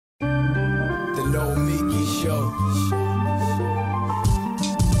Show.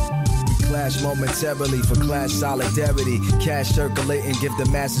 Clash momentarily for class solidarity. Cash circulating, give the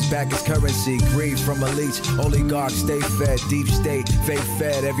masses back its currency. Greed from elites, oligarchs stay fed. Deep state, fake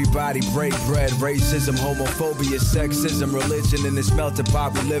fed, everybody break bread. Racism, homophobia, sexism, religion in this melting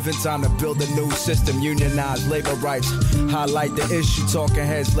pot we live in. Time to build a new system, unionize labor rights. Highlight the issue, talking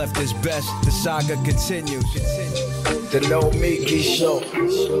heads left is best. The saga continues. The No Miki Show.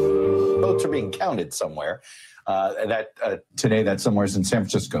 Votes are being counted somewhere. Today, that somewhere is in San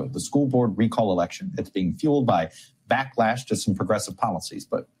Francisco, the school board recall election. It's being fueled by backlash to some progressive policies.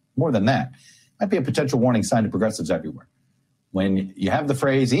 But more than that, might be a potential warning sign to progressives everywhere. When you have the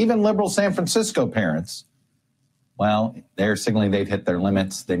phrase, even liberal San Francisco parents, well, they're signaling they've hit their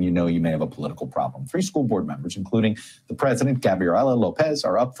limits, then you know you may have a political problem. 3 school board members, including the president, Gabriela Lopez,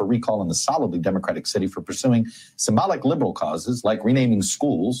 are up for recall in the solidly Democratic city for pursuing symbolic liberal causes like renaming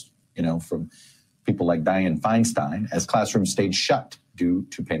schools, from people like Dianne Feinstein, as classrooms stayed shut due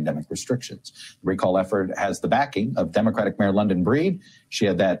to pandemic restrictions. The recall effort has the backing of Democratic Mayor London Breed. She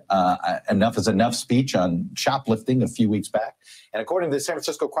had that enough is enough speech on shoplifting a few weeks back. And according to the San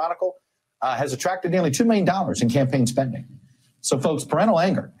Francisco Chronicle, has attracted nearly $2 million in campaign spending. So, folks, parental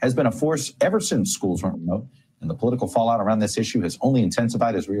anger has been a force ever since schools went remote. And the political fallout around this issue has only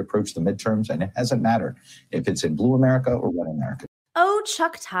intensified as we approach the midterms. And it hasn't mattered if it's in blue America or red America. Oh,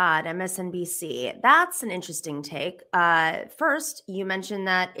 Chuck Todd, MSNBC. That's an interesting take. First, you mentioned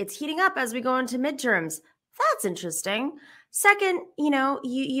that it's heating up as we go into midterms. That's interesting. Second,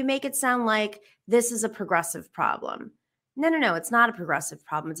 you make it sound like this is a progressive problem. No, it's not a progressive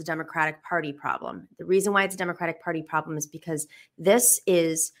problem. It's a Democratic Party problem. The reason why it's a Democratic Party problem is because this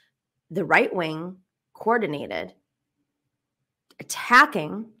is the right wing coordinated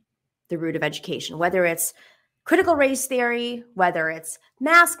attacking the root of education, whether it's critical race theory, whether it's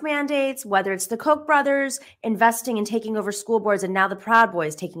mask mandates, whether it's the Koch brothers investing and taking over school boards, and now the Proud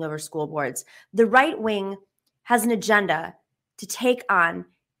Boys taking over school boards. The right wing has an agenda to take on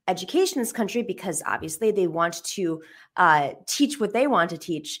education in this country because obviously they want to teach what they want to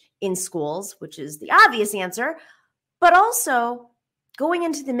teach in schools, which is the obvious answer. But also, going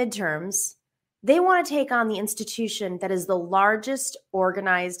into the midterms, they want to take on the institution that is the largest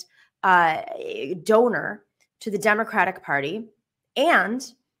organized donor to the Democratic Party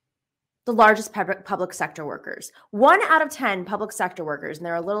and the largest public sector workers. 1 out of 10 public sector workers, and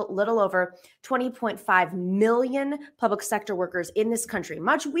there are a little over 20.5 million public sector workers in this country,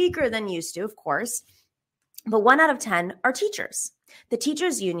 much weaker than used to, of course, but 1 out of 10 are teachers. The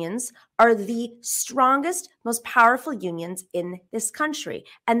teachers' unions are the strongest, most powerful unions in this country,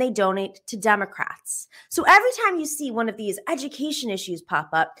 and they donate to Democrats. So every time you see one of these education issues pop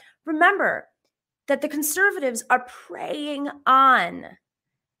up, remember that the conservatives are preying on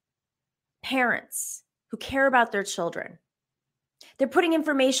parents who care about their children. They're putting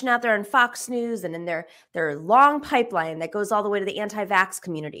information out there on Fox News and in their long pipeline that goes all the way to the anti-vax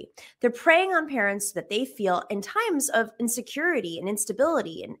community. They're preying on parents that they feel in times of insecurity and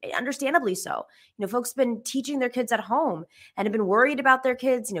instability, and understandably so. Folks have been teaching their kids at home and have been worried about their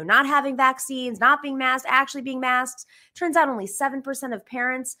kids, not having vaccines, not being masked, actually being masked. Turns out only 7% of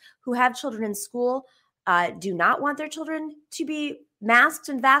parents who have children in school do not want their children to be masked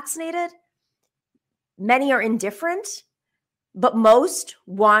and vaccinated. Many are indifferent, but most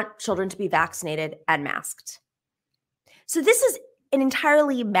want children to be vaccinated and masked. So this is an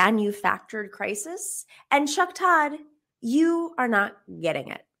entirely manufactured crisis. And Chuck Todd, you are not getting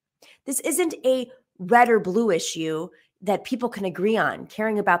it. This isn't a red or blue issue that people can agree on,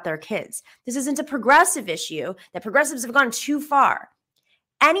 caring about their kids. This isn't a progressive issue that progressives have gone too far.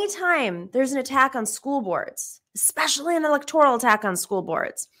 Anytime there's an attack on school boards, especially an electoral attack on school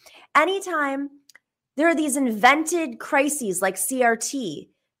boards, anytime there are these invented crises like CRT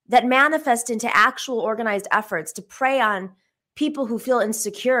that manifest into actual organized efforts to prey on people who feel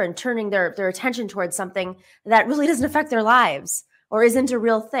insecure and turning their attention towards something that really doesn't affect their lives or isn't a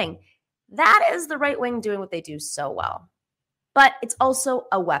real thing. That is the right wing doing what they do so well. But it's also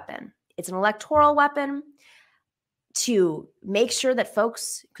a weapon. It's an electoral weapon to make sure that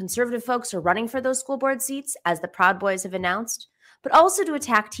conservative folks, are running for those school board seats, as the Proud Boys have announced, but also to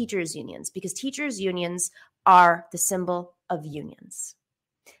attack teachers' unions, because teachers' unions are the symbol of unions.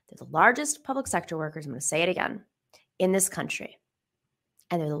 They're the largest public sector workers, I'm going to say it again, in this country.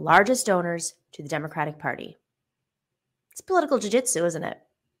 And they're the largest donors to the Democratic Party. It's political jiu-jitsu, isn't it?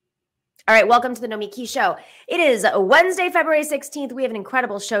 All right, welcome to the Nomiki Show. It is Wednesday, February 16th. We have an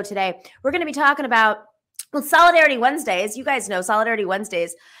incredible show today. We're going to be talking about Well, Solidarity Wednesdays, you guys know Solidarity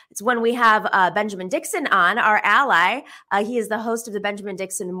Wednesdays. It's when we have Benjamin Dixon on, our ally. He is the host of the Benjamin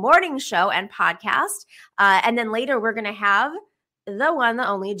Dixon Morning Show and podcast. And then later we're going to have the one, the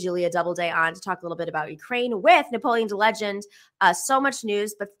only Julia Doubleday on to talk a little bit about Ukraine with Napoleon da Legend. So much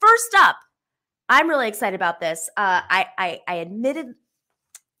news. But first up, I'm really excited about this. Admittedly,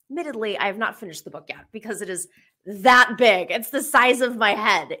 I have not finished the book yet because it is that big. It's the size of my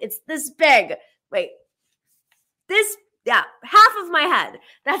head. It's this big. Wait. Half of my head.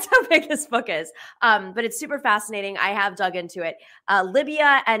 That's how big this book is. But it's super fascinating. I have dug into it.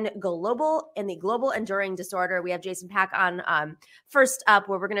 Libya and the global enduring disorder. We have Jason Pack on first up,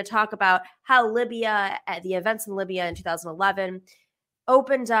 where we're going to talk about how Libya, the events in Libya in 2011,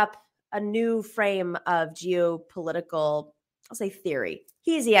 opened up a new frame of geopolitical, I'll say, theory.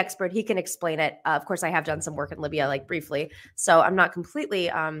 He's the expert. He can explain it. Of course, I have done some work in Libya, like briefly, so I'm not completely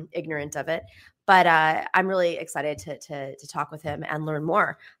ignorant of it. But I'm really excited to talk with him and learn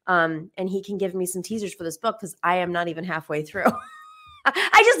more. And he can give me some teasers for this book because I am not even halfway through.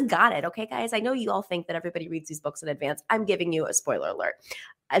 I just got it. Okay, guys. I know you all think that everybody reads these books in advance. I'm giving you a spoiler alert.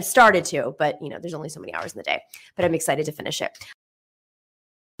 I've started to, but there's only so many hours in the day. But I'm excited to finish it.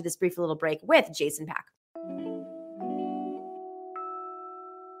 This brief little break with Jason Pack.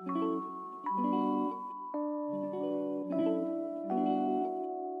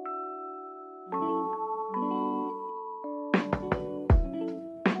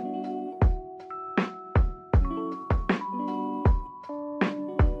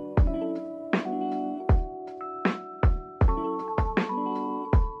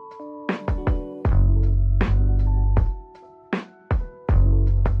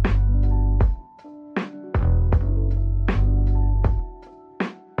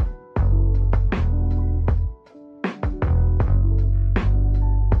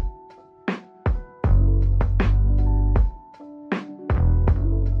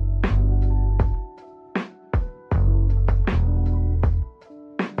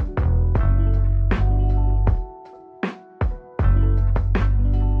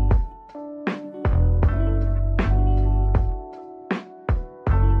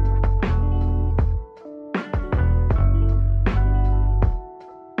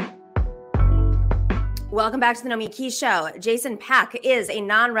 Welcome back to the Nomi Key Show. Jason Pack is a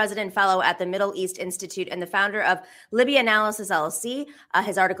non-resident fellow at the Middle East Institute and the founder of Libya-Analysis LLC.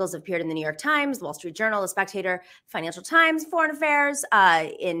 His articles have appeared in the New York Times, the Wall Street Journal, the Spectator, Financial Times, Foreign Affairs.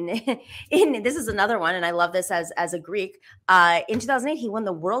 This is another one, and I love this as a Greek. In 2008, he won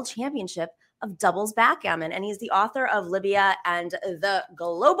the World Championship of doubles backgammon, and he's the author of Libya and the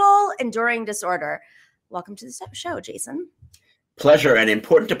Global Enduring Disorder. Welcome to the show, Jason. Pleasure, and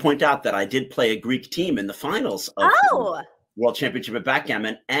important to point out that I did play a Greek team in the finals of the World Championship of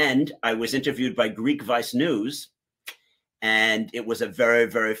Backgammon, and I was interviewed by Greek Vice News, and it was a very,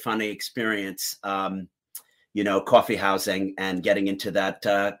 very funny experience, coffee housing and getting into that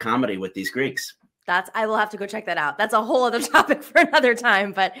comedy with these Greeks. I will have to go check that out. That's a whole other topic for another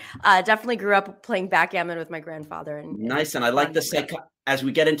time, but definitely grew up playing backgammon with my grandfather. Nice, and I like as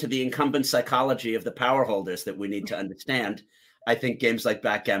we get into the incumbent psychology of the power holders that we need to understand, I think games like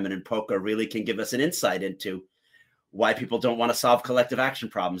backgammon and poker really can give us an insight into why people don't want to solve collective action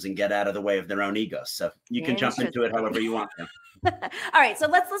problems and get out of the way of their own egos. So you can jump into it however you want to. All right, so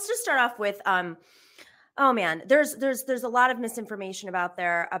let's just start off with oh man, there's a lot of misinformation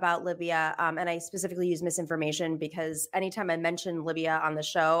about Libya, and I specifically use misinformation because anytime I mention Libya on the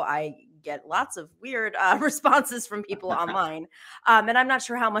show, I get lots of weird responses from people online, and I'm not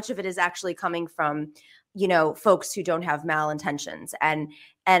sure how much of it is actually coming from folks who don't have malintentions, and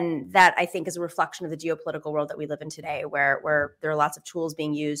that I think is a reflection of the geopolitical world that we live in today, where there are lots of tools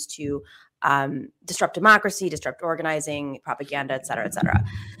being used to disrupt democracy, disrupt organizing, propaganda, et cetera, et cetera.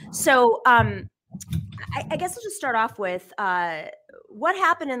 So I guess I'll just start off with what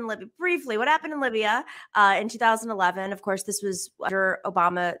happened in Libya, briefly. What happened in Libya in 2011? Of course, this was under the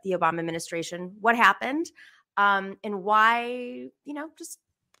Obama administration. What happened and why, just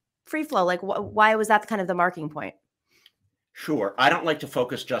free flow, like why was that kind of the marking point? Sure. I don't like to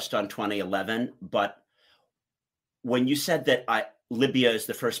focus just on 2011, but when you said that Libya is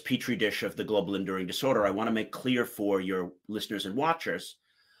the first petri dish of the global enduring disorder, I want to make clear for your listeners and watchers,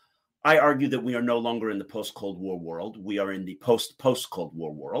 I argue that we are no longer in the post-Cold War world. We are in the post-Cold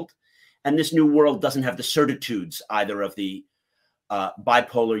War world. And this new world doesn't have the certitudes either of the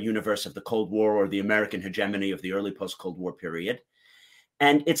bipolar universe of the Cold War or the American hegemony of the early post-Cold War period.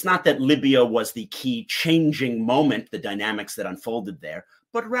 And it's not that Libya was the key changing moment, the dynamics that unfolded there,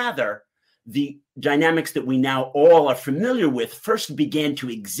 but rather the dynamics that we now all are familiar with first began to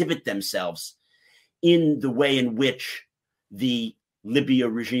exhibit themselves in the way in which the Libya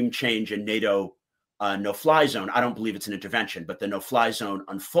regime change and NATO no-fly zone, I don't believe it's an intervention, but the no-fly zone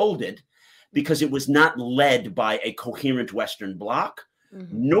unfolded because it was not led by a coherent Western bloc,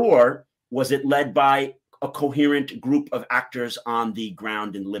 nor was it led by a coherent group of actors on the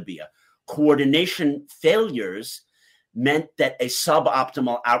ground in Libya. Coordination failures meant that a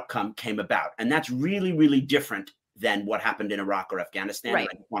suboptimal outcome came about. And that's really, really different than what happened in Iraq or Afghanistan. Right.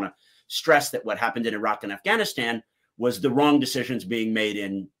 I want to stress that what happened in Iraq and Afghanistan was the wrong decisions being made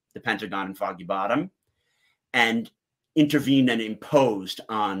in the Pentagon and Foggy Bottom and intervened and imposed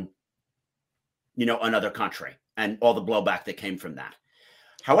on, another country and all the blowback that came from that.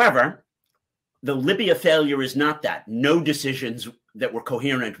 However, the Libya failure is not that. No decisions that were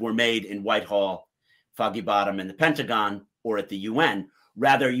coherent were made in Whitehall, Foggy Bottom, and the Pentagon or at the UN.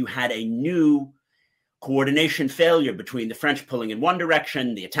 Rather, you had a new coordination failure between the French pulling in one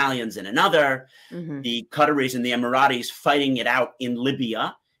direction, the Italians in another, the Qataris and the Emiratis fighting it out in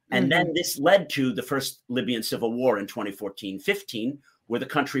Libya. And then this led to the first Libyan civil war in 2014-15, where the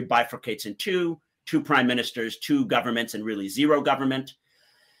country bifurcates in two prime ministers, two governments, and really zero government.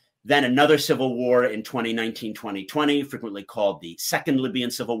 Then another civil war in 2019-2020, frequently called the Second Libyan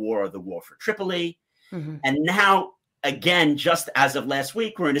Civil War or the War for Tripoli. And now, again, just as of last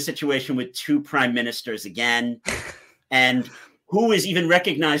week, we're in a situation with two prime ministers again. And who is even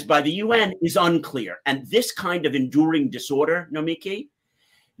recognized by the UN is unclear. And this kind of enduring disorder, Nomiki,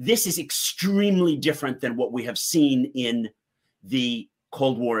 this is extremely different than what we have seen in the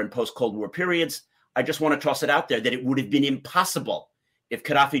Cold War and post-Cold War periods. I just want to toss it out there that it would have been impossible if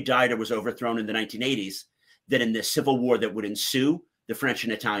Gaddafi died or was overthrown in the 1980s, that in the civil war that would ensue, the French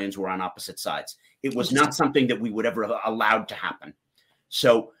and Italians were on opposite sides. It was not something that we would ever have allowed to happen.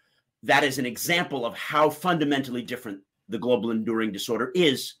 So that is an example of how fundamentally different the global enduring disorder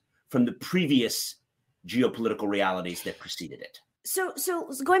is from the previous geopolitical realities that preceded it. So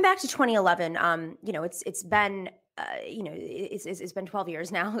going back to 2011, it's been it's been 12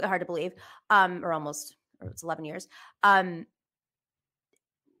 years now, hard to believe, or it's 11 years.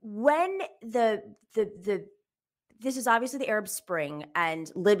 When this is obviously the Arab Spring,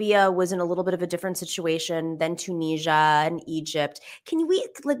 and Libya was in a little bit of a different situation than Tunisia and Egypt. Can we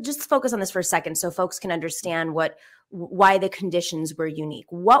just focus on this for a second so folks can understand why the conditions were unique?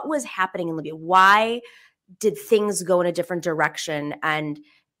 What was happening in Libya? Why did things go in a different direction? And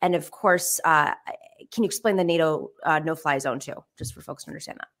of course, can you explain the NATO no-fly zone too, just for folks to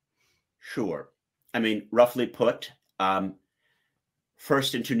understand that? Sure. I mean, roughly put,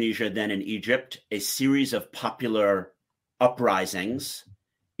 first in Tunisia, then in Egypt, a series of popular uprisings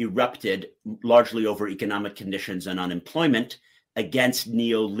erupted largely over economic conditions and unemployment against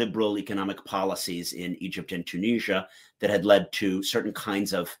neoliberal economic policies in Egypt and Tunisia that had led to certain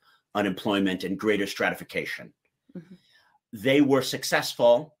kinds of unemployment and greater stratification. They were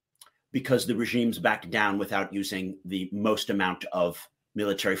successful because the regimes backed down without using the most amount of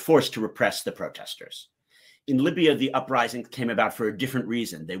military force to repress the protesters. In Libya, the uprising came about for a different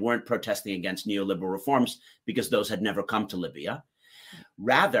reason. They weren't protesting against neoliberal reforms because those had never come to Libya.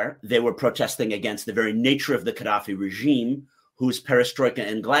 Rather, they were protesting against the very nature of the Gaddafi regime, whose perestroika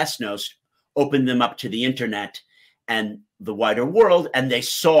and glasnost opened them up to the internet and the wider world, and they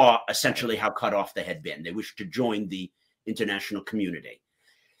saw essentially how cut off they had been. They wished to join the international community.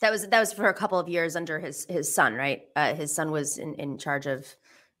 That was for a couple of years under his son, right? His son was in charge of,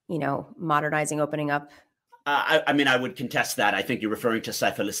 modernizing, opening up. I mean, I would contest that. I think you're referring to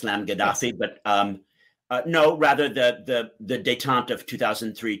Saif al-Islam Gaddafi, yes. But no, rather the détente of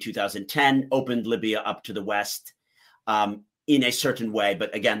 2003, 2010 opened Libya up to the West in a certain way.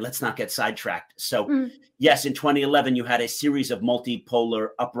 But again, let's not get sidetracked. So yes, in 2011, you had a series of multipolar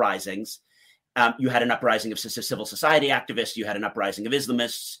uprisings. You had an uprising of civil society activists. You had an uprising of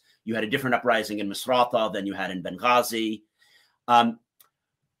Islamists. You had a different uprising in Misrata than you had in Benghazi.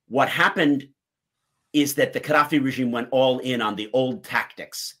 What happened is that the Gaddafi regime went all in on the old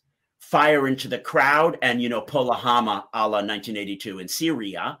tactics, fire into the crowd and, pull a Hama a la 1982 in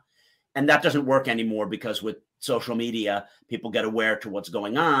Syria. And that doesn't work anymore because with social media, people get aware to what's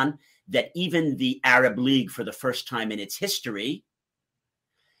going on, that even the Arab League, for the first time in its history,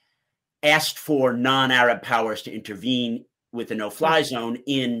 asked for non-Arab powers to intervene with a no-fly zone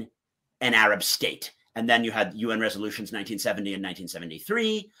in an Arab state. And then you had UN resolutions 1970 and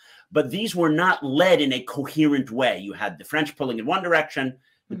 1973. But these were not led in a coherent way. You had the French pulling in one direction,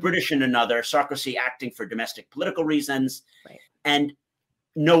 the British in another, Sarkozy acting for domestic political reasons, and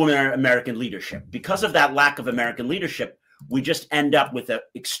no American leadership. Because of that lack of American leadership, we just end up with an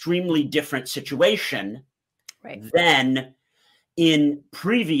extremely different situation than in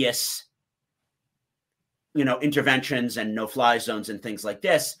previous interventions and no-fly zones and things like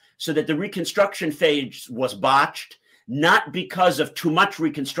this, so that the reconstruction phase was botched, not because of too much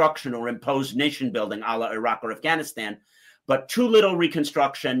reconstruction or imposed nation building a la Iraq or Afghanistan, but too little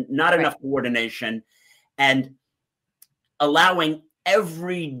reconstruction, not enough coordination, and allowing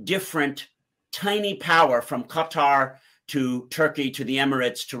every different tiny power from Qatar to Turkey to the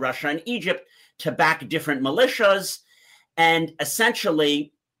Emirates to Russia and Egypt to back different militias, and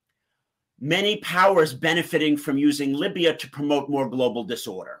essentially many powers benefiting from using Libya to promote more global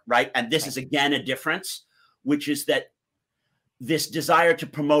disorder, right? And this is, again, a difference, which is that this desire to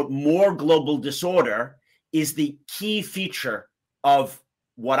promote more global disorder is the key feature of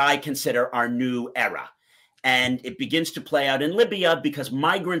what I consider our new era. And it begins to play out in Libya because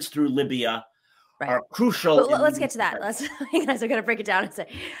migrants through Libya are crucial. But let's get to that. You guys are going to break it down and say,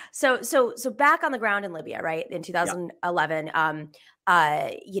 so back on the ground in Libya, right? In 2011,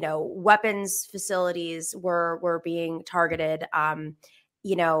 weapons facilities were being targeted.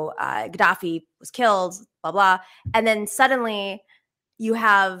 Gaddafi was killed, blah, blah. And then suddenly you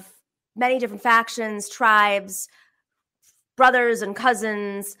have many different factions, tribes, brothers and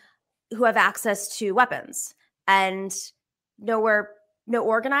cousins who have access to weapons, and no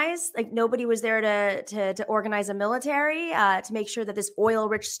organized, like nobody was there to organize a military to make sure that this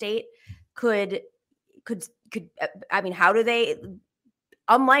oil-rich state could. I mean, how do they?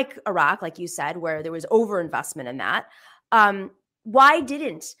 Unlike Iraq, like you said, where there was overinvestment in that, why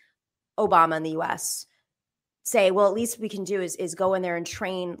didn't Obama and the U.S. say, well, at least we can do is go in there and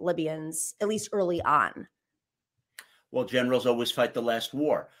train Libyans, at least early on? Well, generals always fight the last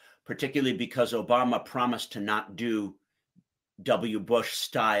war, particularly because Obama promised to not do W. Bush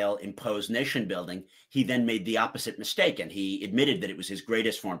style imposed nation building. He then made the opposite mistake, and he admitted that it was his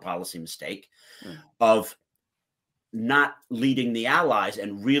greatest foreign policy mistake of not leading the allies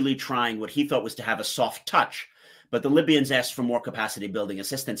and really trying what he thought was to have a soft touch. But the Libyans asked for more capacity building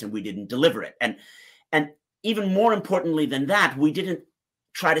assistance, and we didn't deliver it. And even more importantly than that, we didn't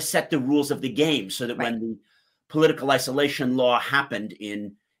try to set the rules of the game so that when the political isolation law happened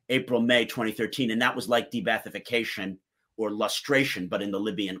in April, May 2013, and that was like de-Baathification or lustration, but in the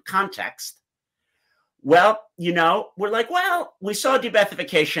Libyan context. Well, we're like, well, we saw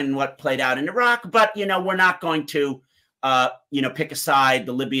de-Baathification, what played out in Iraq, but, we're not going to, pick a side.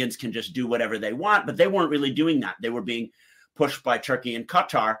 The Libyans can just do whatever they want, but they weren't really doing that. They were being pushed by Turkey and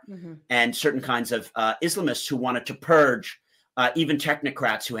Qatar and certain kinds of Islamists who wanted to purge even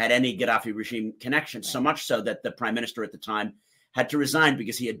technocrats who had any Gaddafi regime connections, so much so that the prime minister at the time had to resign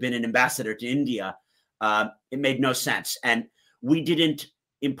because he had been an ambassador to India. It made no sense. And we didn't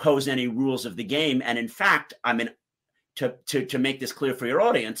impose any rules of the game. And in fact, I mean, to make this clear for your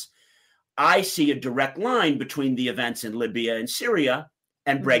audience, I see a direct line between the events in Libya and Syria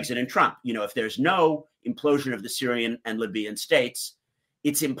and Brexit and Trump. If there's no implosion of the Syrian and Libyan states,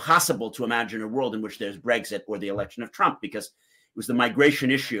 it's impossible to imagine a world in which there's Brexit or the election of Trump, because it was the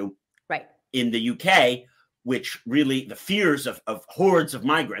migration issue in the UK, which really the fears of hordes of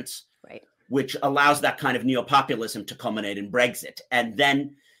migrants, which allows that kind of neo-populism to culminate in Brexit. And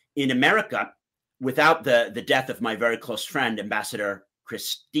then in America, without the death of my very close friend, Ambassador Chris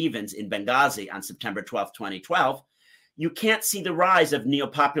Stevens in Benghazi on September 12th, 2012, you can't see the rise of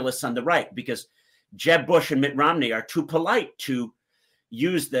neo-populists on the right because Jeb Bush and Mitt Romney are too polite to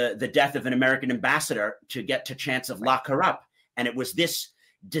use the death of an American ambassador to get to chance of lock her up. And it was this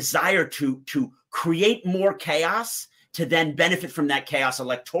desire to create more chaos to then benefit from that chaos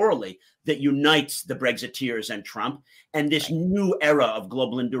electorally that unites the Brexiteers and Trump. And this new era of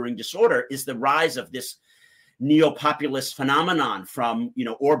global enduring disorder is the rise of this neo-populist phenomenon from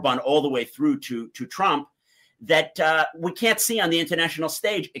Orban all the way through to Trump that we can't see on the international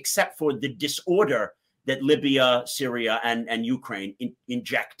stage except for the disorder that Libya, Syria, and Ukraine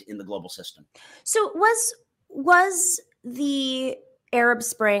inject in the global system. So was the Arab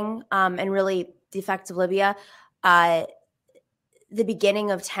Spring and really the effects of Libya the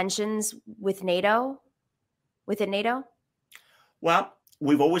beginning of tensions with NATO, within NATO? Well,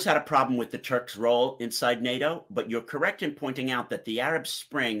 we've always had a problem with the Turks' role inside NATO, but you're correct in pointing out that the Arab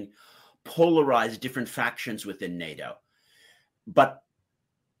Spring polarized different factions within NATO. But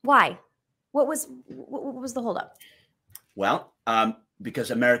why? What was the holdup? Well,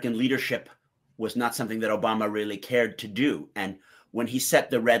 because American leadership was not something that Obama really cared to do. And when he set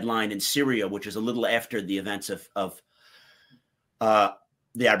the red line in Syria, which is a little after the events of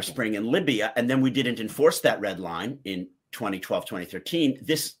the Arab Spring in Libya, and then we didn't enforce that red line in 2012, 2013,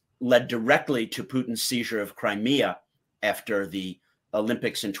 this led directly to Putin's seizure of Crimea after the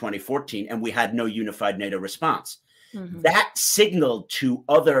Olympics in 2014, and we had no unified NATO response. That signaled to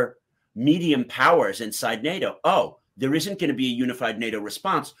other medium powers inside NATO, oh, there isn't going to be a unified NATO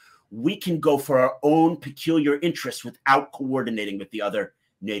response. We can go for our own peculiar interests without coordinating with the other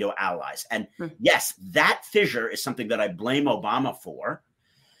NATO allies. And yes, that fissure is something that I blame Obama for.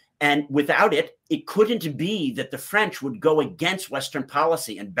 And without it, it couldn't be that the French would go against Western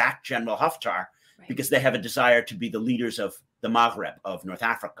policy and back General Haftar because they have a desire to be the leaders of the Maghreb, of North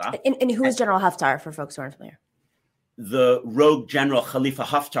Africa. And who is General Haftar, for folks who aren't familiar? The rogue general Khalifa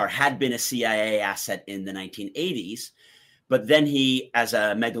Haftar had been a CIA asset in the 1980s, but then he, as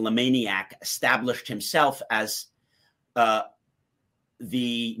a megalomaniac, established himself as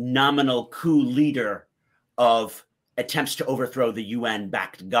the nominal coup leader of attempts to overthrow the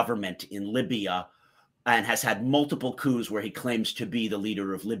UN-backed government in Libya, and has had multiple coups where he claims to be the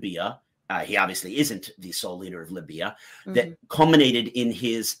leader of Libya. He obviously isn't the sole leader of Libya, that culminated in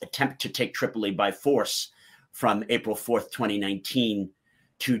his attempt to take Tripoli by force from April 4th, 2019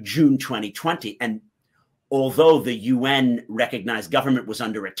 to June 2020. And although the UN recognized government was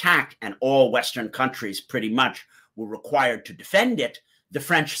under attack and all Western countries pretty much were required to defend it, the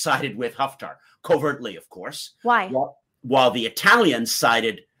French sided with Haftar, covertly, of course. Why? While the Italians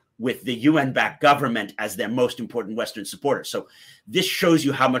sided with the UN-backed government as their most important Western supporter. So this shows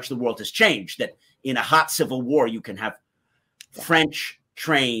you how much the world has changed, that in a hot civil war, you can have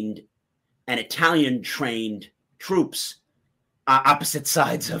French-trained and Italian-trained troops opposite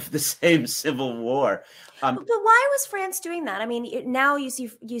sides of the same civil war. But why was France doing that? I mean, now you see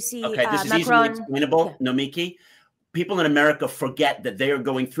okay, this is Macron. easily explainable, Nomiki. People in America forget that they are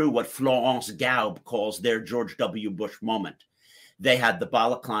going through what Florence Gaub calls their George W. Bush moment. They had the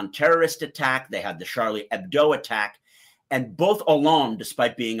Bataclan terrorist attack. They had the Charlie Hebdo attack. And both Hollande,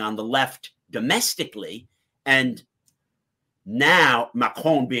 despite being on the left domestically, and now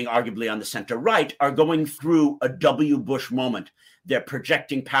Macron being arguably on the center right, are going through a W. Bush moment. They're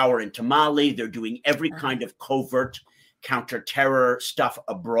projecting power into Mali. They're doing every kind of covert counter-terror stuff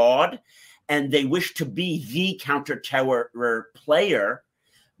abroad. And they wish to be the counter-terror player,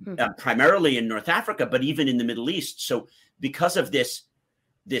 primarily in North Africa, but even in the Middle East. So because of this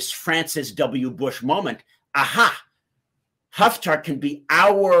Francis W. Bush moment, Haftar can be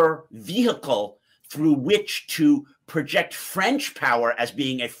our vehicle through which to project French power as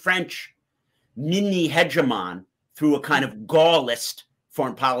being a French mini hegemon through a kind of Gaullist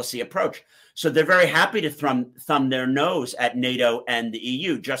foreign policy approach. So they're very happy to thumb their nose at NATO and the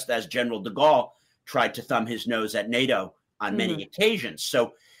EU, just as General de Gaulle tried to thumb his nose at NATO on many occasions.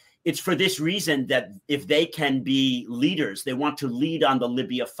 So it's for this reason that if they can be leaders, they want to lead on the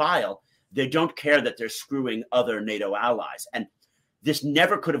Libya file. They don't care that they're screwing other NATO allies. And this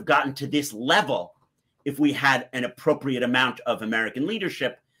never could have gotten to this level if we had an appropriate amount of American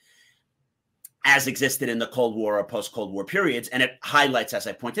leadership as existed in the Cold War or post-Cold War periods. And it highlights, as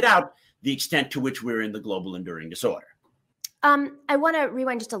I pointed out, the extent to which we're in the global enduring disorder. I want to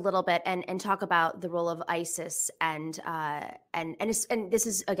rewind just a little bit and talk about the role of ISIS and this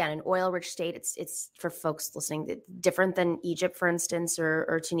is again an oil-rich state. It's for folks listening different than Egypt, for instance,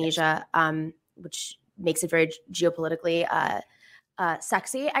 or Tunisia, which makes it very geopolitically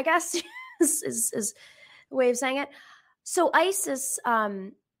sexy, I guess is a way of saying it. So ISIS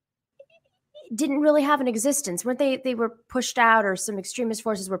didn't really have an existence, weren't they? They were pushed out, or some extremist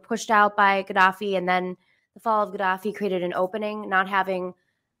forces were pushed out by Gaddafi, and then the fall of Gaddafi created an opening. Not having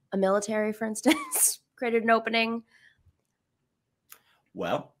a military, for instance, created an opening.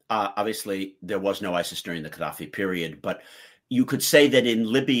 Well, obviously, there was no ISIS during the Gaddafi period, but you could say that in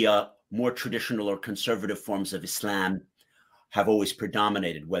Libya, more traditional or conservative forms of Islam have always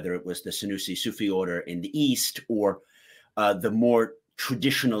predominated, whether it was the Senussi Sufi order in the east or the more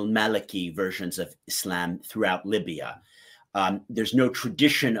traditional Maliki versions of Islam throughout Libya. There's no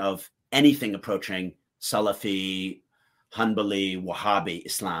tradition of anything approaching Salafi, Hanbali, Wahhabi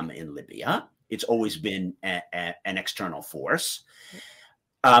Islam in Libya. It's always been an external force.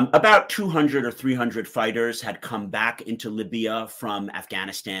 About 200 or 300 fighters had come back into Libya from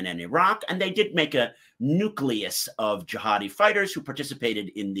Afghanistan and Iraq, and they did make a nucleus of jihadi fighters who participated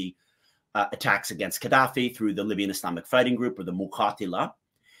in the attacks against Gaddafi through the Libyan Islamic Fighting Group, or the Muqatila.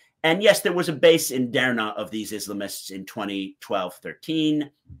 And yes, there was a base in Derna of these Islamists in 2012-13.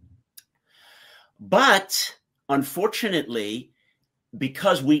 But unfortunately,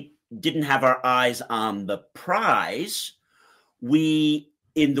 because we didn't have our eyes on the prize, we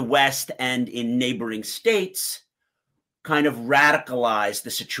in the West and in neighboring states kind of radicalized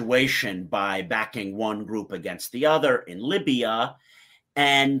the situation by backing one group against the other in Libya,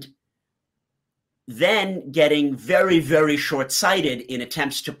 and then getting very, very short-sighted in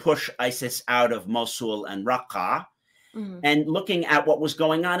attempts to push ISIS out of Mosul and Raqqa, and looking at what was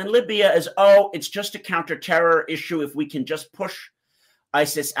going on in Libya as, oh, it's just a counter-terror issue if we can just push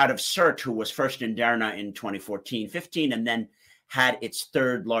ISIS out of Sirte, who was first in Derna in 2014-15, and then had its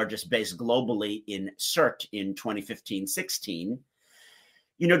third largest base globally in Sirte in 2015-16.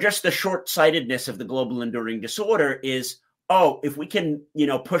 You know, just the short-sightedness of the global enduring disorder is, oh, if we can, you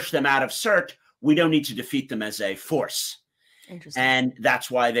know, push them out of Sirte, we don't need to defeat them as a force. And that's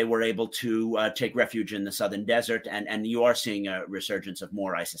why they were able to take refuge in the southern desert. And you are seeing a resurgence of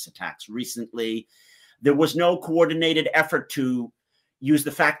more ISIS attacks recently. There was no coordinated effort to use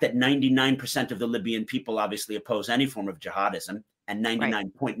the fact that 99% of the Libyan people obviously oppose any form of jihadism, and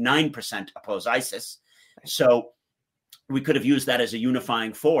 99.9% oppose ISIS. So we could have used that as a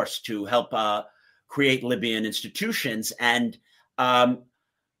unifying force to help create Libyan institutions. And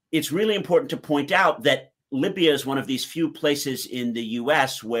it's really important to point out that Libya is one of these few places in the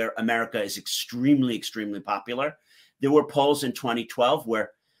US where America is extremely, extremely popular. There were polls in 2012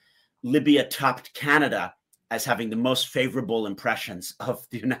 where Libya topped Canada as having the most favorable impressions of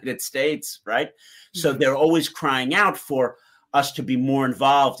the United States, right? So they're always crying out for us to be more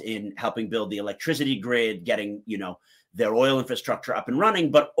involved in helping build the electricity grid, getting, you know, their oil infrastructure up and running,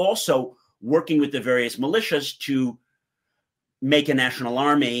 but also working with the various militias to make a national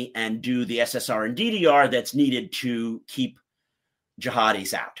army and do the SSR and DDR that's needed to keep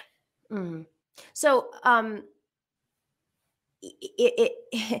jihadis out. So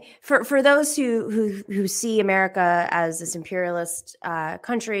for those who see America as this imperialist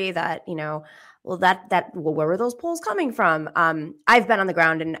country that, you know, well, where were those polls coming from? I've been on the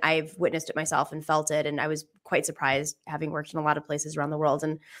ground and I've witnessed it myself and felt it. And I was quite surprised, having worked in a lot of places around the world,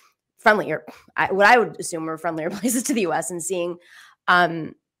 and friendlier, what I would assume were friendlier places to the U.S., and seeing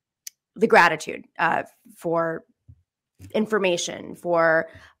the gratitude for information, for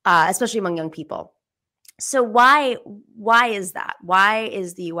especially among young people. So why is that? Why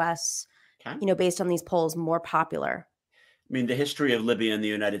is the U.S., you know, based on these polls, more popular? I mean, the history of Libya in the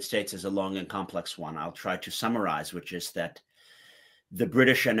United States is a long and complex one. I'll try to summarize, which is that the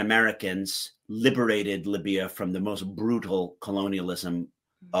British and Americans liberated Libya from the most brutal colonialism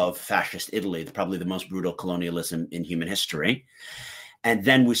of fascist Italy, probably the most brutal colonialism in human history. And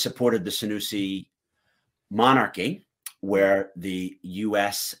then we supported the Senussi monarchy, where the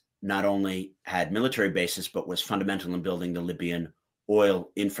U.S. not only had military bases, but was fundamental in building the Libyan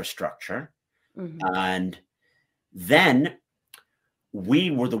oil infrastructure. And then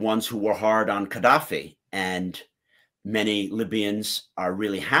we were the ones who were hard on Gaddafi. And many Libyans are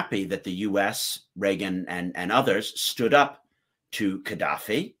really happy that the U.S., Reagan, and others stood up to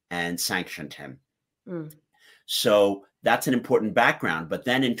Gaddafi and sanctioned him. So that's an important background. But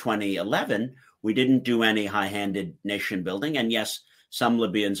then in 2011, we didn't do any high-handed nation building. And yes, some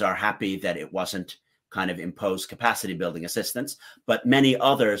Libyans are happy that it wasn't kind of imposed capacity building assistance, but many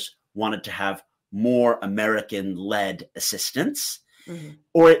others wanted to have more American-led assistance,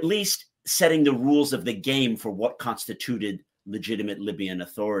 or at least setting the rules of the game for what constituted legitimate Libyan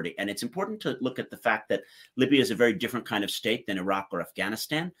authority. And it's important to look at the fact that Libya is a very different kind of state than Iraq or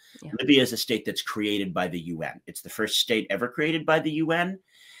Afghanistan. Libya is a state that's created by the UN. It's the first state ever created by the UN,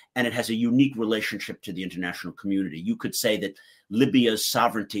 and it has a unique relationship to the international community. You could say that Libya's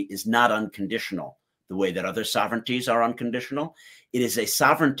sovereignty is not unconditional the way that other sovereignties are unconditional. It is a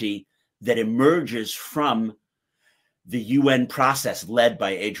sovereignty that emerges from the UN process led by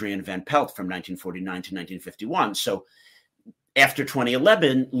Adrian Van Pelt from 1949 to 1951. So after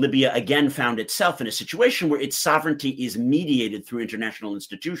 2011, Libya again found itself in a situation where its sovereignty is mediated through international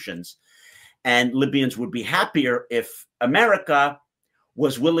institutions. And Libyans would be happier if America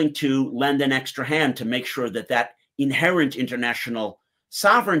was willing to lend an extra hand to make sure that that inherent international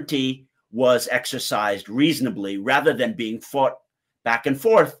sovereignty was exercised reasonably, rather than being fought back and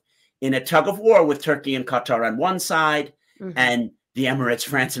forth in a tug of war with Turkey and Qatar on one side and the Emirates,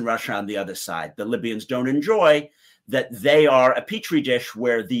 France, and Russia on the other side. The Libyans don't enjoy that they are a petri dish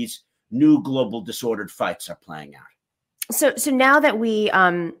where these new global disordered fights are playing out. So now that we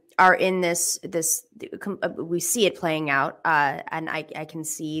are in this, we see it playing out, and I can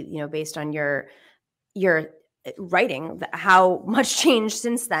see, you know, based on your writing, how much changed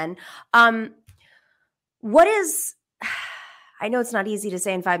since then. What is, I know it's not easy to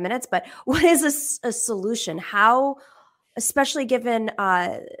say in 5 minutes, but what is a solution? How, especially given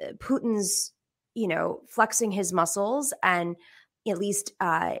Putin's, you know, flexing his muscles and at least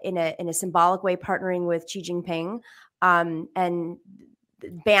in a symbolic way partnering with Xi Jinping, and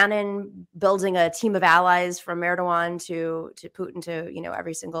Bannon building a team of allies from Erdogan to Putin to, you know,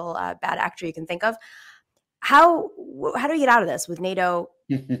 every single bad actor you can think of. How do we get out of this with NATO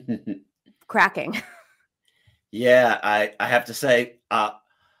cracking? Yeah, I have to say,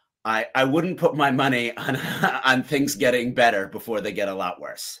 I wouldn't put my money on on things getting better before they get a lot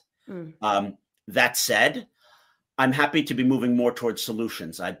worse. That said, I'm happy to be moving more towards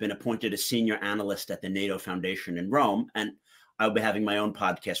solutions. I've been appointed a senior analyst at the NATO Foundation in Rome, and I'll be having my own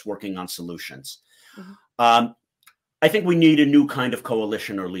podcast working on solutions. I think we need a new kind of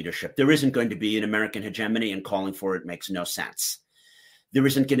coalition or leadership. There isn't going to be an American hegemony, and calling for it makes no sense. There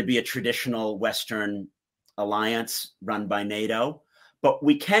isn't going to be a traditional Western alliance run by NATO, but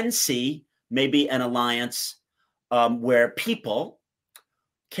we can see maybe an alliance where people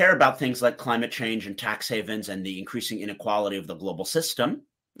care about things like climate change and tax havens and the increasing inequality of the global system,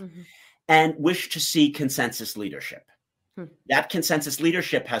 and wish to see consensus leadership. That consensus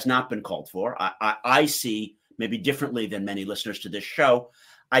leadership has not been called for. I see, maybe differently than many listeners to this show,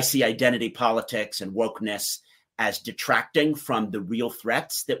 I see identity politics and wokeness as detracting from the real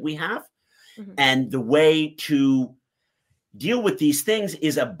threats that we have. And the way to deal with these things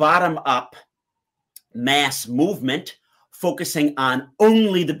is a bottom-up mass movement focusing on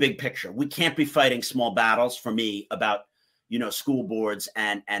only the big picture. We can't be fighting small battles, for me, about school boards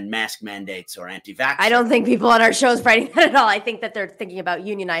and mask mandates or anti-vax. I don't think people on our show is fighting that at all. I think that they're thinking about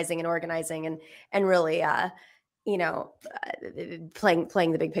unionizing and organizing and really,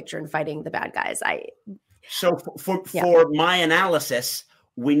 playing the big picture and fighting the bad guys. So for my analysis,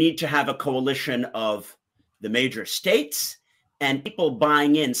 we need to have a coalition of the major states and people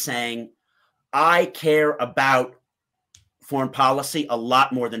buying in, saying, I care about foreign policy a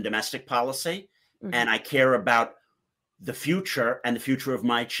lot more than domestic policy, and I care about the future and the future of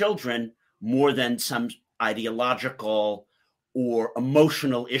my children more than some ideological or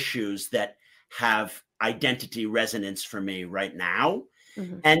emotional issues that have identity resonance for me right now.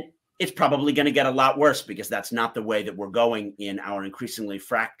 And it's probably going to get a lot worse, because that's not the way that we're going in our increasingly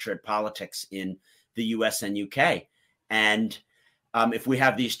fractured politics in the US and UK. And if we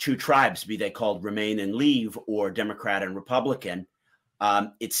have these two tribes, be they called Remain and Leave or Democrat and Republican,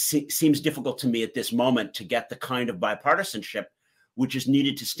 it seems difficult to me at this moment to get the kind of bipartisanship which is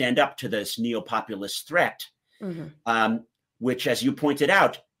needed to stand up to this neo-populist threat, which, as you pointed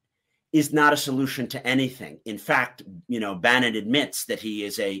out, is not a solution to anything. In fact, Bannon admits that he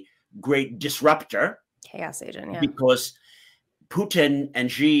is a great disruptor. Chaos agent, yeah. Because Putin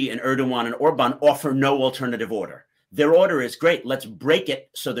and Xi and Erdogan and Orban offer no alternative order. Their order is great. Let's break it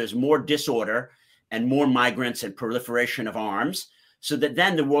so there's more disorder and more migrants and proliferation of arms, so that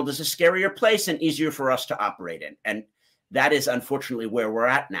then the world is a scarier place and easier for us to operate in. And that is unfortunately where we're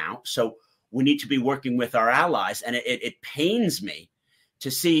at now. So we need to be working with our allies. And it pains me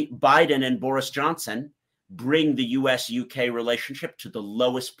to see Biden and Boris Johnson bring the US-UK relationship to the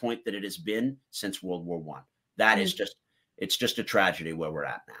lowest point that it has been since World War I. That is it's just a tragedy where we're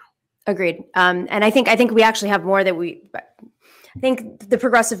at now. Agreed. And I think we actually have more that I think the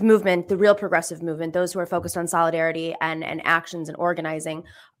progressive movement, the real progressive movement, those who are focused on solidarity and actions and organizing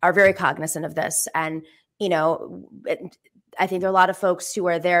are very cognizant of this. And, I think there are a lot of folks who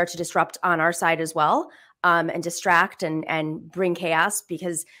are there to disrupt on our side as well, and distract and bring chaos,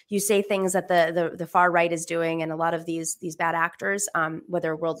 because you say things that the far right is doing, and a lot of these bad actors,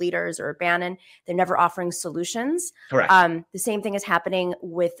 whether world leaders or Bannon, they're never offering solutions. Correct. The same thing is happening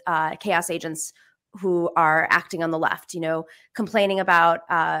with chaos agents who are acting on the left, complaining about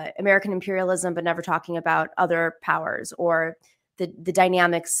American imperialism, but never talking about other powers or the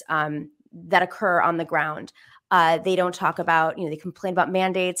dynamics that occur on the ground. They don't talk about, they complain about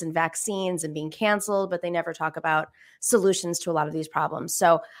mandates and vaccines and being canceled, but they never talk about solutions to a lot of these problems.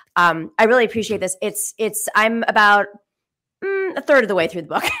 So I really appreciate this. I'm about a third of the way through the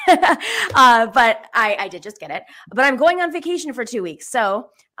book, but I did just get it. But I'm going on vacation for 2 weeks,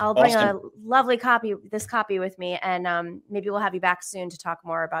 so I'll bring a lovely copy with me, and maybe we'll have you back soon to talk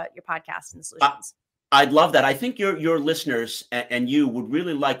more about your podcast and the solutions. I'd love that. I think your listeners and you would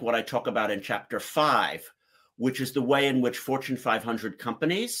really like what I talk about in Chapter 5, which is the way in which Fortune 500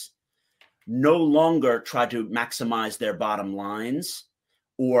 companies no longer try to maximize their bottom lines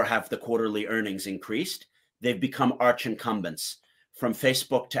or have the quarterly earnings increased. They've become arch incumbents, from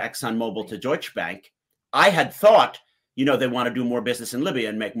Facebook to ExxonMobil to Deutsche Bank. I had thought, they want to do more business in Libya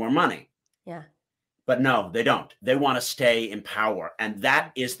and make more money. Yeah. But no, they don't. They want to stay in power. And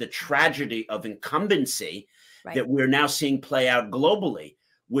that is the tragedy of incumbency that we're now seeing play out globally,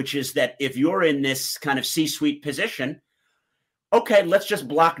 which is that if you're in this kind of C-suite position, okay, let's just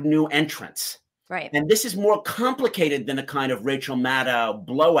block new entrants. Right. And this is more complicated than a kind of Rachel Maddow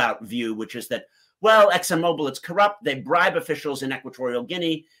blowout view, which is that, well, ExxonMobil, it's corrupt. They bribe officials in Equatorial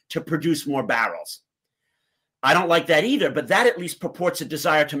Guinea to produce more barrels. I don't like that either, but that at least purports a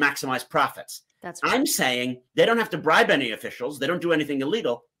desire to maximize profits. That's right. I'm saying they don't have to bribe any officials. They don't do anything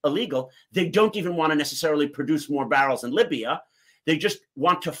illegal. They don't even want to necessarily produce more barrels in Libya. They just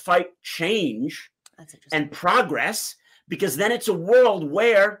want to fight change and progress, because then it's a world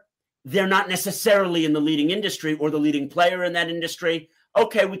where they're not necessarily in the leading industry or the leading player in that industry.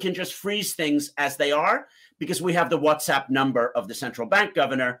 Okay, we can just freeze things as they are because we have the WhatsApp number of the central bank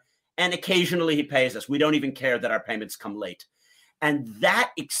governor, and occasionally he pays us. We don't even care that our payments come late. And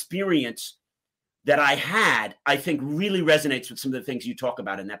that experience that I had, I think really resonates with some of the things you talk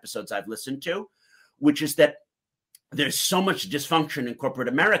about in episodes I've listened to, which is that there's so much dysfunction in corporate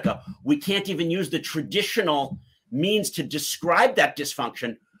America. We can't even use the traditional means to describe that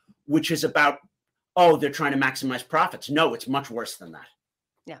dysfunction, which is about, oh, they're trying to maximize profits. No, it's much worse than that.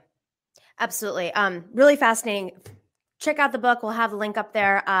 Yeah, absolutely. Really fascinating. Check out the book. We'll have the link up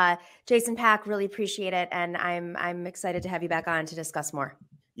there. Jason Pack, really appreciate it. And I'm excited to have you back on to discuss more.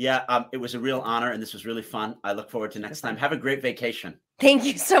 Yeah, it was a real honor, and this was really fun. I look forward to next time. Have a great vacation. Thank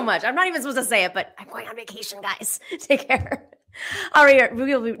you so much. I'm not even supposed to say it, but I'm going on vacation, guys. Take care. All right.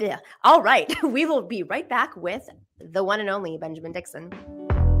 We will be right back with the one and only Benjamin Dixon.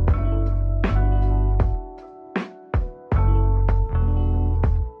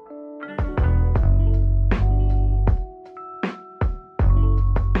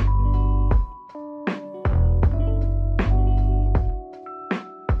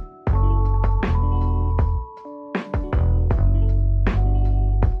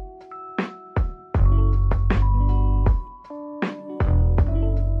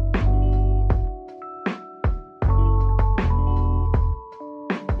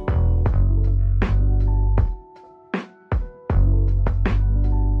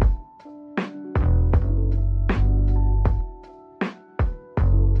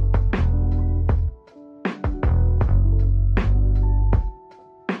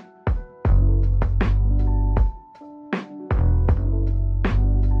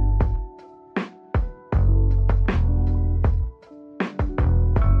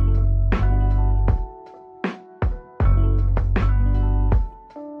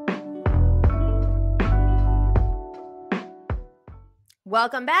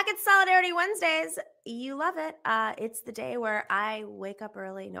 Welcome back. It's Solidarity Wednesdays. You love it. It's the day where I wake up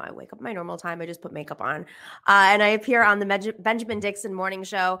early. No, I wake up my normal time. I just put makeup on. And I appear on the Benjamin Dixon Morning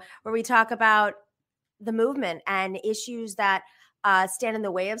Show, where we talk about the movement and issues that stand in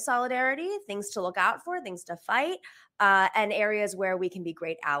the way of solidarity, things to look out for, things to fight, and areas where we can be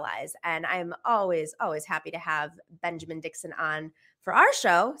great allies. And I'm always, always happy to have Benjamin Dixon on for our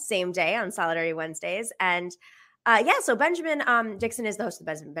show, same day on Solidarity Wednesdays. And so Benjamin Dixon is the host of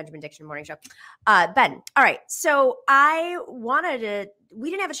the Benjamin Dixon Morning Show. Ben, all right. So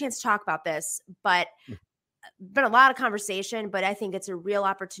we didn't have a chance to talk about this, but been a lot of conversation, but I think it's a real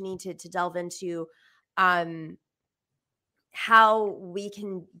opportunity to delve into how we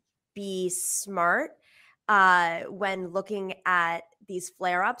can be smart when looking at these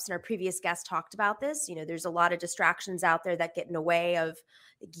flare-ups. And our previous guest talked about this. You know, there's a lot of distractions out there that get in the way of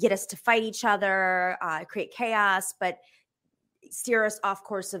get us to fight each other, create chaos, but steer us off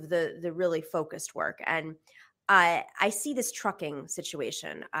course of the really focused work. And I see this trucking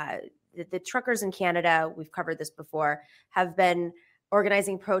situation. The truckers in Canada, we've covered this before, have been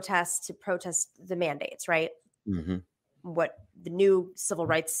organizing protests to protest the mandates, right? Mm-hmm. What the new civil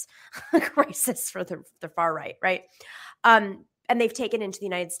rights crisis for the far right, right? And they've taken into the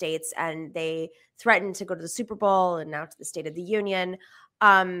United States, and they threatened to go to the Super Bowl and now to the State of the Union.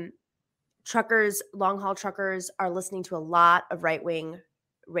 Truckers, long-haul truckers are listening to a lot of right-wing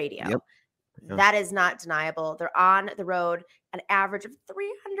radio. Yep. Yeah. That is not deniable. They're on the road an average of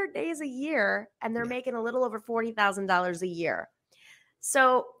 300 days a year, and they're making a little over $40,000 a year.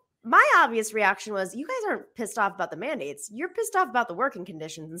 So my obvious reaction was, you guys aren't pissed off about the mandates. You're pissed off about the working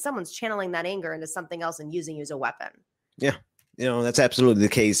conditions, and someone's channeling that anger into something else and using you as a weapon. Yeah. You know, that's absolutely the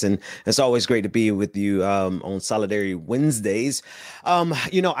case. And it's always great to be with you on Solidarity Wednesdays.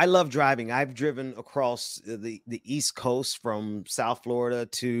 You know, I love driving. I've driven across the East Coast from South Florida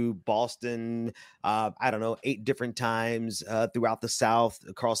to Boston, 8 different times throughout the South,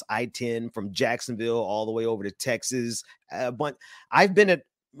 across I-10 from Jacksonville all the way over to Texas. But I've been at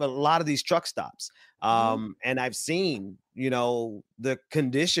a lot of these truck stops. And I've seen, you know, the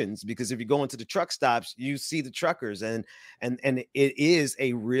conditions, because if you go into the truck stops, you see the truckers and it is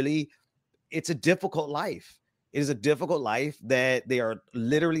it's a difficult life. It is a difficult life that they are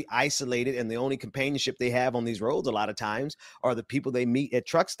literally isolated, and the only companionship they have on these roads a lot of times are the people they meet at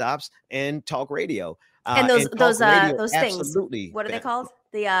truck stops and talk radio. And those radio, things, what are they called?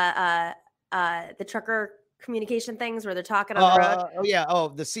 The trucker communication things where they're talking on the road? Oh yeah. Oh,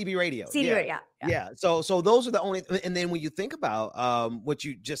 the CB radio. CD radio, yeah. Yeah. So those are the only, and then when you think about what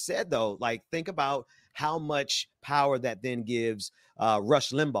you just said though, like think about how much power that then gives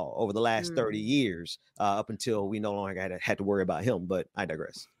Rush Limbaugh over the last 30 years, up until we no longer had to worry about him. But I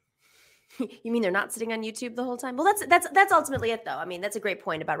digress. You mean they're not sitting on YouTube the whole time? Well, that's ultimately it, though. I mean, that's a great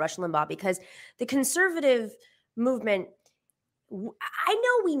point about Rush Limbaugh, because the conservative movement, I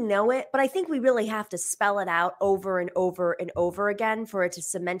know we know it, but I think we really have to spell it out over and over and over again for it to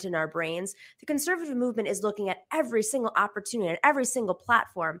cement in our brains. The conservative movement is looking at every single opportunity and every single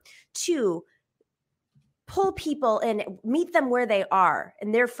platform to pull people and meet them where they are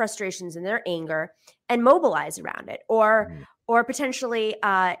and their frustrations and their anger and mobilize around it, or potentially,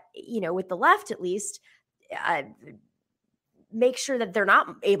 with the left at least, make sure that they're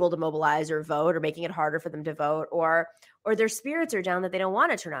not able to mobilize or vote, or making it harder for them to vote, or their spirits are down that they don't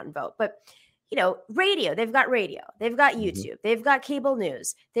want to turn out and vote. But, radio, they've got YouTube, they've got cable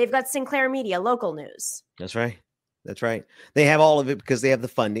news, they've got Sinclair Media, local news. That's right. They have all of it because they have the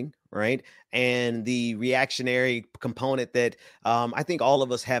funding, right? And the reactionary component that I think all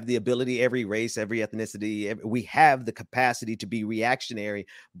of us have the ability, every race, every ethnicity, we have the capacity to be reactionary.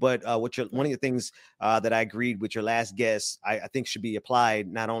 But one of the things that I agreed with your last guest, I think should be applied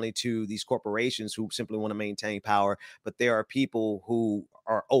not only to these corporations who simply want to maintain power, but there are people who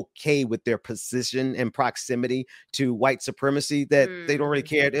are okay with their position and proximity to white supremacy, that they don't really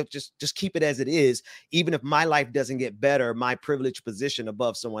care. They'll just keep it as it is. Even if my life doesn't get better, my privileged position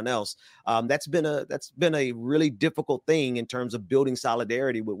above someone else. That's been a really difficult thing in terms of building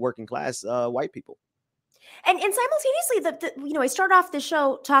solidarity with working class white people. And simultaneously, I start off the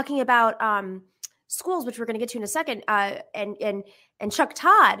show talking about schools, which we're going to get to in a second, and Chuck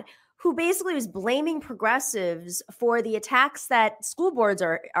Todd, who basically was blaming progressives for the attacks that school boards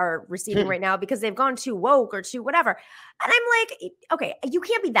are receiving right now because they've gone too woke or too whatever. And I'm like, okay, you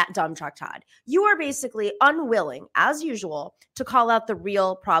can't be that dumb, Chuck Todd. You are basically unwilling, as usual, to call out the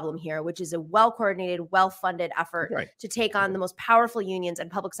real problem here, which is a well-coordinated, well-funded effort to take on the most powerful unions and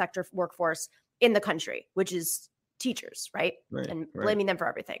public sector workforce in the country, which is teachers, right? And blaming them for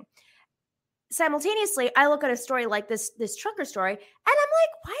everything. Simultaneously, I look at a story like this trucker story, and I'm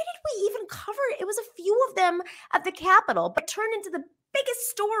like, why did we even cover it? It was a few of them at the Capitol, but turned into the biggest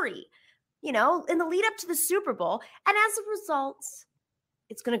story, in the lead up to the Super Bowl. And as a result,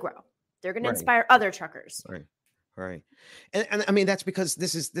 it's going to grow. They're going to inspire other truckers. Right. And I mean, that's because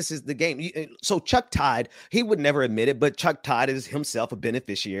this is the game. So Chuck Todd, he would never admit it, but Chuck Todd is himself a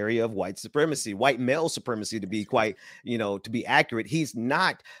beneficiary of white supremacy, white male supremacy, to be quite, to be accurate. He's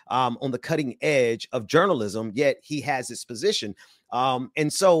not on the cutting edge of journalism, yet he has his position.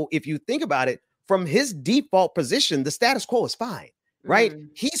 And so if you think about it, from his default position, the status quo is fine. Right.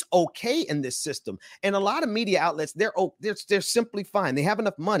 He's okay in this system. And a lot of media outlets, they're simply fine. They have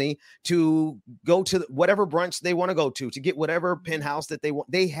enough money to go to whatever brunch they want to go to get whatever penthouse that they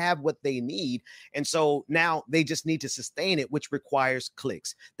want. They have what they need. And so now they just need to sustain it, which requires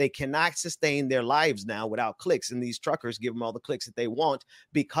clicks. They cannot sustain their lives now without clicks. And these truckers give them all the clicks that they want,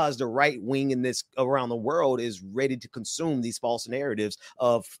 because the right wing in this around the world is ready to consume these false narratives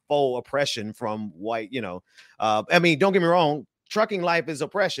of faux oppression from white, I mean, don't get me wrong. Trucking life is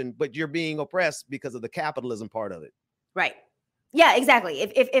oppression, but you're being oppressed because of the capitalism part of it. Right. Yeah, exactly.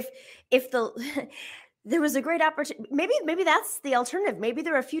 If there was a great opportunity, maybe that's the alternative. Maybe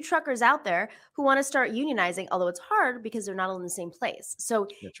there are a few truckers out there who want to start unionizing, although it's hard because they're not all in the same place. So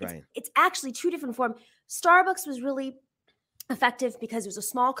that's right. It's actually two different forms. Starbucks was really effective because it was a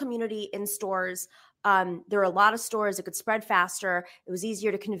small community in stores. There were a lot of stores. It could spread faster. It was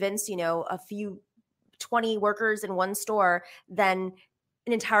easier to convince, a few 20 workers in one store than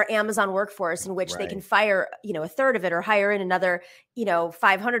an entire Amazon workforce in which they can fire, a third of it or hire in another,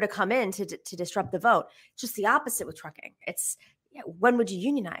 500 to come in to disrupt the vote. Just the opposite with trucking. It's when would you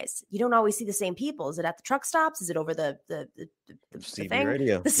unionize? You don't always see the same people. Is it at the truck stops? Is it over the CB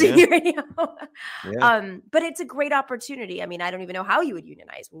radio? The CB radio. But it's a great opportunity. I mean, I don't even know how you would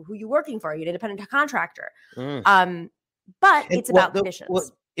unionize. Who are you working for? Are you an independent contractor? But it's about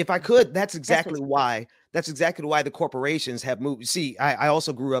conditions. If I could, that's exactly why the corporations have moved. See, I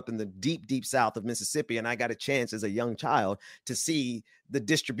also grew up in the deep, deep south of Mississippi, and I got a chance as a young child to see the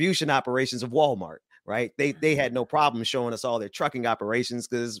distribution operations of Walmart. Right. They had no problem showing us all their trucking operations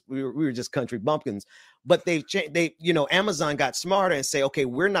because we were just country bumpkins. But Amazon got smarter and say, OK,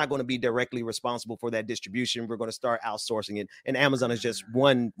 we're not going to be directly responsible for that distribution. We're going to start outsourcing it. And Amazon is just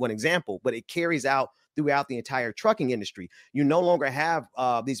one example, but it carries out throughout the entire trucking industry. You no longer have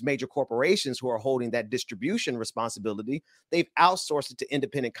these major corporations who are holding that distribution responsibility. They've outsourced it to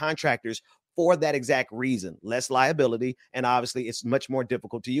independent contractors for that exact reason, less liability, and obviously it's much more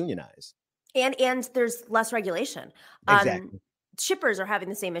difficult to unionize. And there's less regulation. Exactly. Shippers are having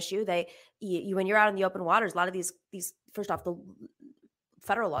the same issue. When you're out in the open waters, a lot of these first off, the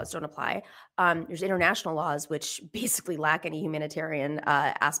federal laws don't apply. There's international laws which basically lack any humanitarian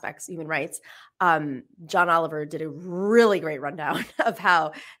aspects, human rights. John Oliver did a really great rundown of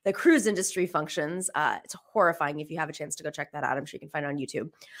how the cruise industry functions. It's horrifying. If you have a chance to go check that out, I'm sure you can find it on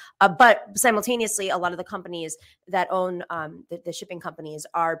YouTube. But simultaneously, a lot of the companies that own the shipping companies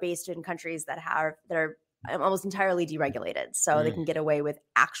are based in countries that are almost entirely deregulated. So they can get away with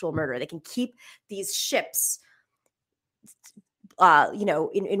actual murder. They can keep these ships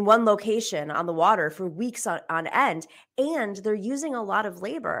in one location on the water for weeks on end. And they're using a lot of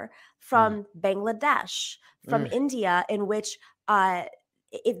labor from Bangladesh, from India, in which they've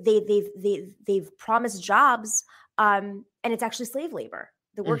promised jobs, and it's actually slave labor.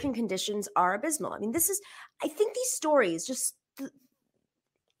 The working conditions are abysmal. I mean, I think these stories just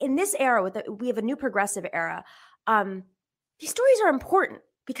in this era we have a new progressive era. These stories are important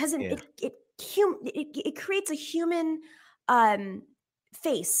because it creates a human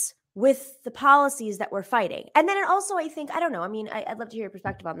face with the policies that we're fighting. And then it also, I think, I don't know, I mean, I'd love to hear your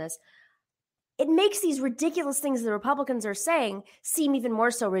perspective on this. It makes these ridiculous things the Republicans are saying seem even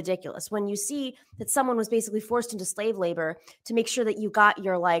more so ridiculous when you see that someone was basically forced into slave labor to make sure that you got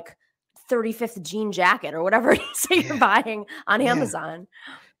your 35th jean jacket or whatever it is that you're buying on Amazon.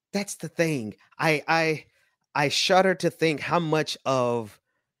 That's the thing. I shudder to think how much of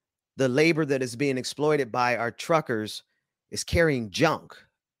the labor that is being exploited by our truckers is carrying junk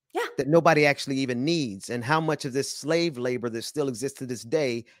that nobody actually even needs, and how much of this slave labor that still exists to this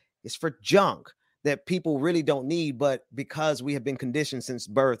day is for junk that people really don't need, but because we have been conditioned since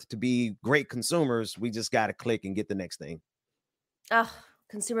birth to be great consumers, we just got to click and get the next thing.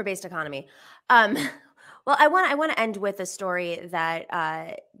 Consumer-based economy. Well, I want to end with a story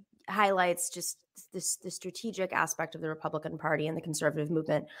that highlights just the strategic aspect of the Republican Party and the conservative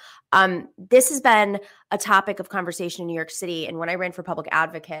movement. This has been a topic of conversation in New York City. And when I ran for public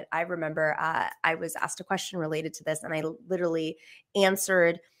advocate, I remember I was asked a question related to this, and I literally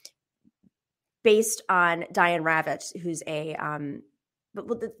answered based on Diane Ravitch, who's I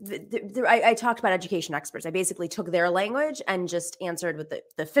talked about education experts. I basically took their language and just answered with the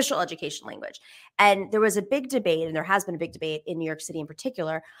official education language. And there was a big debate, and there has been a big debate in New York City in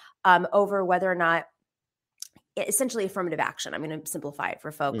particular, over whether or not essentially affirmative action, I'm going to simplify it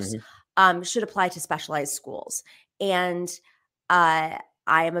for folks, should apply to specialized schools. And I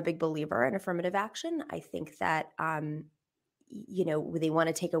am a big believer in affirmative action. I think that they want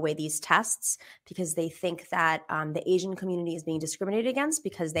to take away these tests because they think that the Asian community is being discriminated against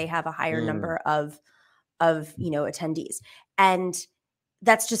because they have a higher number of attendees. And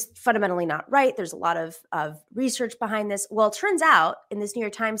that's just fundamentally not right. There's a lot of research behind this. Well, it turns out in this New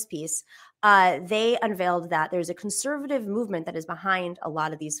York Times piece, they unveiled that there's a conservative movement that is behind a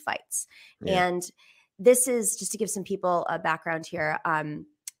lot of these fights. And this is, just to give some people a background here,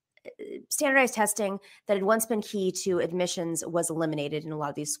 standardized testing that had once been key to admissions was eliminated in a lot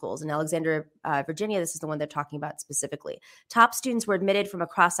of these schools. In Alexandria, Virginia, this is the one they're talking about specifically. Top students were admitted from a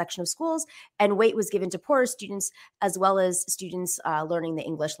cross-section of schools, and weight was given to poorer students as well as students learning the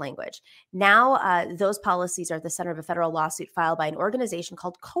English language. Now, those policies are at the center of a federal lawsuit filed by an organization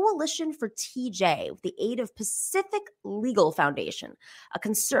called Coalition for TJ with the aid of Pacific Legal Foundation, a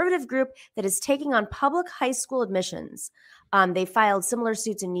conservative group that is taking on public high school admissions. They filed similar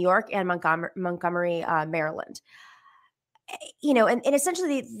suits in New York and Montgomery, Maryland. And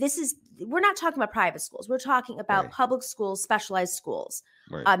essentially we're not talking about private schools. We're talking about public schools, specialized schools,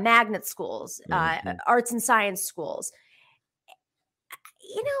 magnet schools, arts and science schools.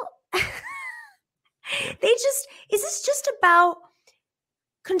 Is this just about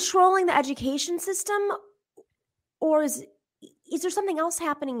controlling the education system, or is there something else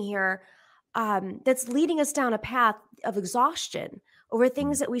happening here that's leading us down a path of exhaustion over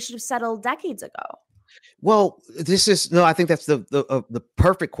things that we should have settled decades ago? Well, I think that's the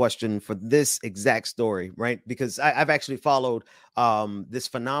perfect question for this exact story, right? Because I've actually followed this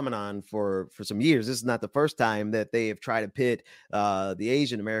phenomenon for some years. This is not the first time that they have tried to pit the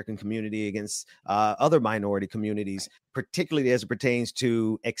Asian American community against other minority communities, particularly as it pertains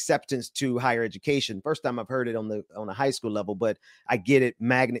to acceptance to higher education. First time I've heard it on a high school level, but I get it.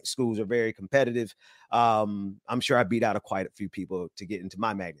 Magnet schools are very competitive. I'm sure I beat out quite a few people to get into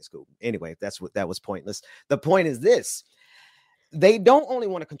my magnet school. Anyway, that was pointless. The point is this: they don't only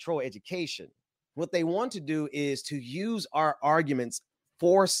want to control education. What they want to do is to use our arguments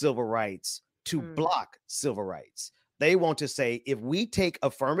for civil rights to block civil rights. They want to say, if we take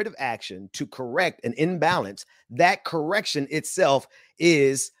affirmative action to correct an imbalance, that correction itself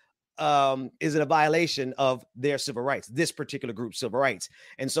is it a violation of their civil rights, this particular group's civil rights.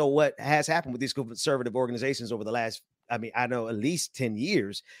 And so what has happened with these conservative organizations over the last, I know at least 10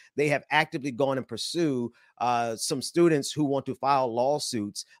 years, they have actively gone and pursue some students who want to file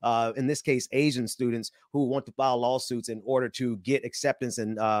lawsuits, in this case, Asian students who want to file lawsuits in order to get acceptance.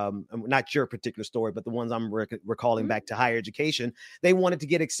 And not your particular story, but the ones I'm recalling back to higher education. They wanted to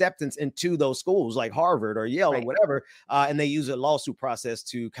get acceptance into those schools like Harvard or Yale or whatever. And they use a lawsuit process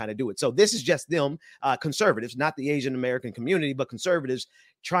to kind of do it. So this is just them, conservatives, not the Asian American community, but conservatives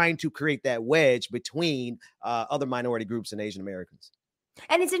trying to create that wedge between other minority groups and Asian Americans.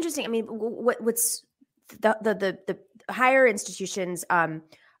 And it's interesting. I mean, what's the higher institutions are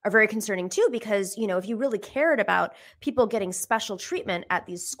very concerning too, because, you know, if you really cared about people getting special treatment at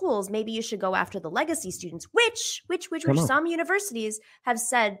these schools, maybe you should go after the legacy students, which some universities have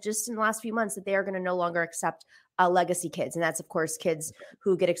said just in the last few months that they are going to no longer accept legacy kids. And that's, of course, kids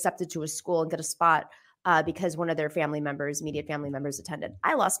who get accepted to a school and get a spot because one of their immediate family members attended.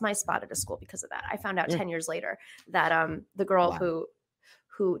 I lost my spot at a school because of that. I found out 10 years later that the girl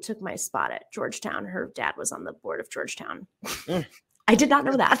who took my spot at Georgetown, her dad was on the board of Georgetown. I did not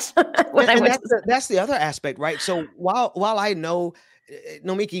know that. That's the other aspect, right? So while I know,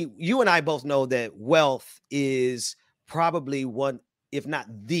 Nomiki, you and I both know that wealth is probably one, if not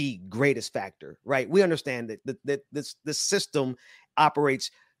the greatest factor, right? We understand that this system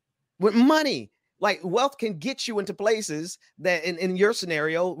operates with money. Like wealth can get you into places that in your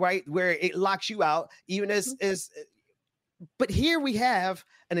scenario, right, where it locks you out, even as but here we have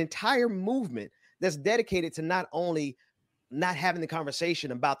an entire movement that's dedicated to not only not having the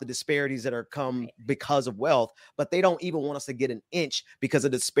conversation about the disparities that are come because of wealth, but they don't even want us to get an inch because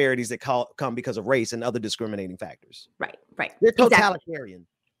of the disparities that come because of race and other discriminating factors. Right. They're totalitarian. Exactly.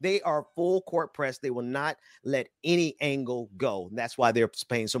 They are full court press. They will not let any angle go. And that's why they're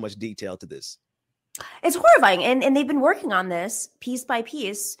paying so much detail to this. It's horrifying. And they've been working on this piece by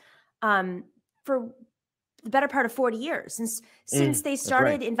piece for the better part of 40 years since they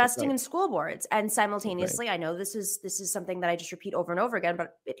started investing in school boards. And simultaneously, I know this is something that I just repeat over and over again,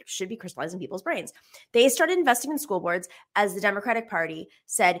 but it should be crystallized in people's brains. They started investing in school boards as the Democratic Party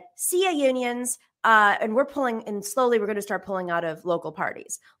said, see ya unions, and slowly we're going to start pulling out of local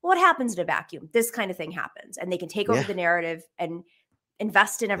parties. Well, what happens in a vacuum? This kind of thing happens, and they can take over the narrative and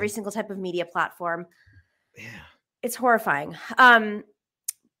invest in every single type of media platform. Yeah. It's horrifying.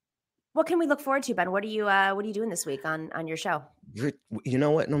 What can we look forward to, Ben? What are you doing this week on your show? You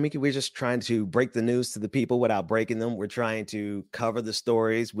know what, Nomiki, we're just trying to break the news to the people without breaking them. We're trying to cover the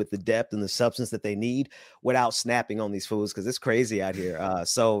stories with the depth and the substance that they need without snapping on these fools, because it's crazy out here.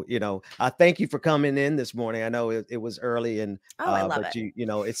 So, thank you for coming in this morning. I know it was early, and I love it.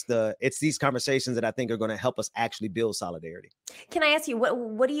 It's these conversations that I think are going to help us actually build solidarity. Can I ask you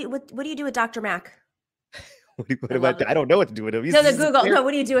what do you do with Dr. Mack? I don't know what to do with him. Google. No,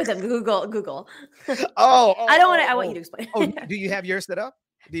 what do you do with him? Google. I want you to explain. Do you have yours set up?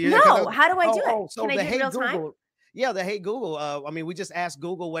 No. How do I do it? So can I do it real time? Yeah, the Hey Google. We just asked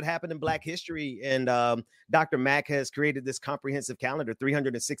Google what happened in Black history, and Dr. Mack has created this comprehensive calendar,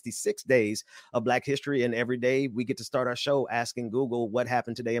 366 days of Black history, and every day we get to start our show asking Google what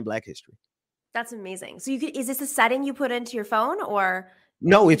happened today in Black history. That's amazing. So is this a setting you put into your phone, or?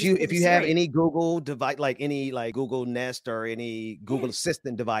 No, if you have any Google device, like any Google Nest or any Google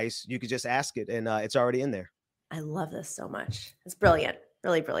Assistant device, you could just ask it, and it's already in there. I love this so much. It's brilliant,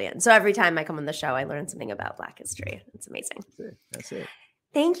 really brilliant. So every time I come on the show, I learn something about Black history. It's amazing. That's it.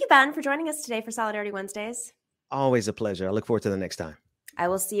 Thank you, Ben, for joining us today for Solidarity Wednesdays. Always a pleasure. I look forward to the next time. I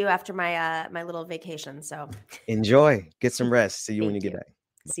will see you after my my little vacation. So enjoy, get some rest. See you when you get back.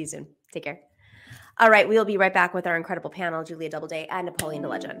 See you soon. Take care. All right, we'll be right back with our incredible panel, Julia Doubleday and Napoleon da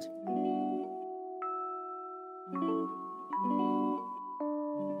Legend.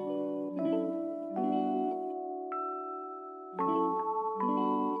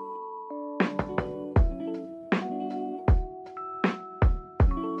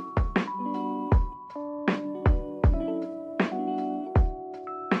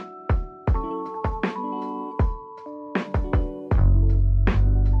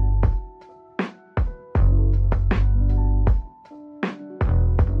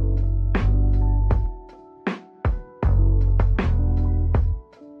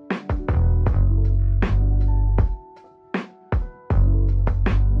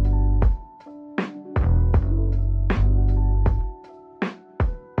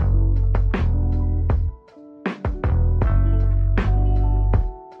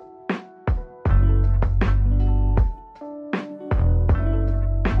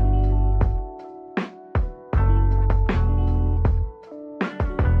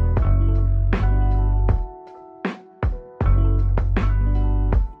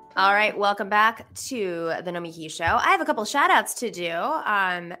 All right, welcome back to the Nomiki Show. I have a couple shout outs to do.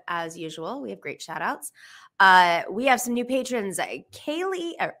 As usual, we have great shout outs. We have some new patrons,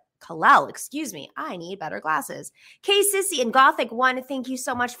 Kalal, excuse me. I need better glasses. K Sissy and Gothic One, thank you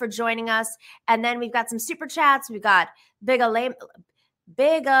so much for joining us. And then we've got some super chats. We've got Big Alamio.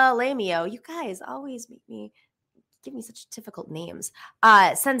 You guys always give me such difficult names.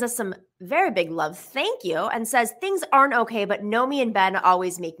 Sends us some very big love. Thank you. And says, things aren't okay, but Nomi and Ben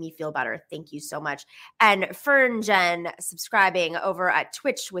always make me feel better. Thank you so much. And Fern Jen subscribing over at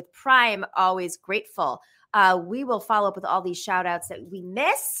Twitch with Prime. Always grateful. We will follow up with all these shout outs that we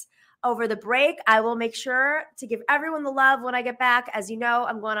miss over the break. I will make sure to give everyone the love when I get back. As you know,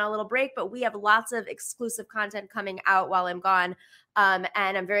 I'm going on a little break, but we have lots of exclusive content coming out while I'm gone. And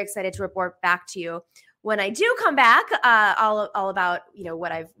I'm very excited to report back to you when I do come back, all about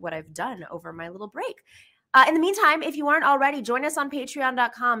what I've done over my little break. In the meantime, if you aren't already, join us on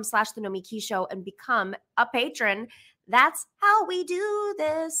patreon.com/thenomiki show and become a patron. That's how we do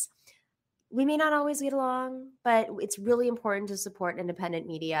this. We may not always get along, but it's really important to support independent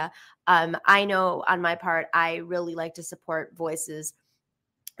media. I know on my part, I really like to support voices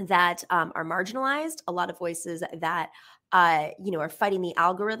that are marginalized, a lot of voices that are fighting the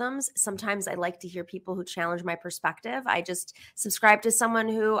algorithms. Sometimes I like to hear people who challenge my perspective. I just subscribe to someone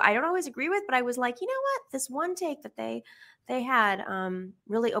who I don't always agree with, but I was like, you know what? This one take that they had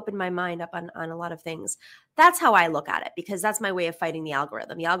really opened my mind up on a lot of things. That's how I look at it, because that's my way of fighting the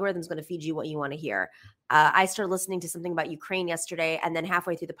algorithm. The algorithm is going to feed you what you want to hear. I started listening to something about Ukraine yesterday, and then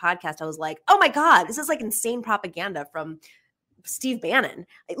halfway through the podcast, I was like, oh my God, this is like insane propaganda from Steve Bannon,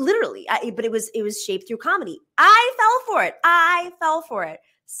 literally, but it was shaped through comedy. I fell for it.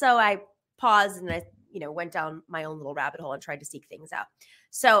 So I paused and I, went down my own little rabbit hole and tried to seek things out.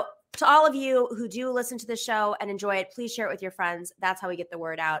 So to all of you who do listen to the show and enjoy it, please share it with your friends. That's how we get the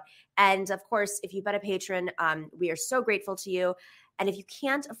word out. And of course, if you've been a patron, we are so grateful to you. And if you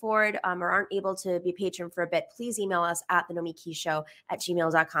can't afford or aren't able to be a patron for a bit, please email us at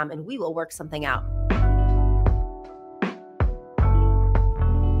thenomikishow@gmail.com and we will work something out.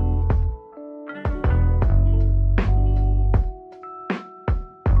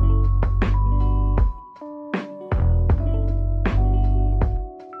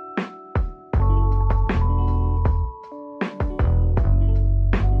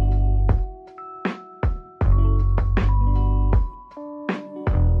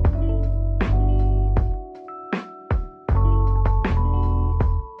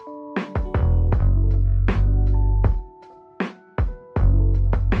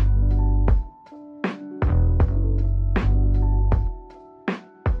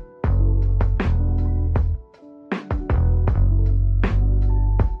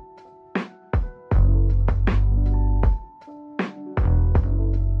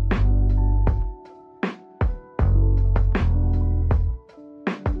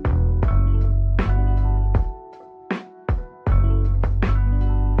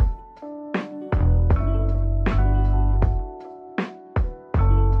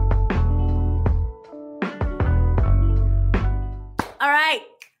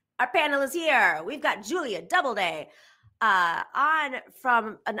 Panel is here. We've got Julia Doubleday on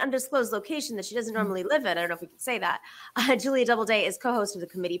from an undisclosed location that she doesn't normally live in. I don't know if we can say that. Julia Doubleday is co-host of the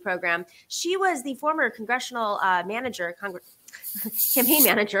committee program. She was the former congressional campaign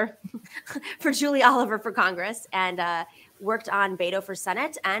manager for Julie Oliver for Congress, and worked on Beto for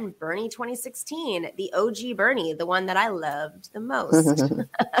Senate and Bernie 2016, the OG Bernie, the one that I loved the most.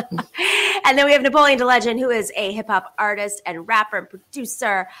 And then we have Napoleon da Legend, who is a hip hop artist and rapper and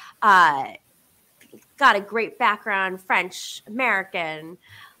producer. Got a great background, French, American,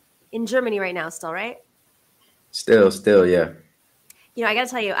 in Germany right now still, right? Still, yeah. I got to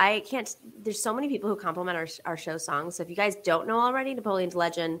tell you, there's so many people who compliment our show songs. So if you guys don't know already, Napoleon da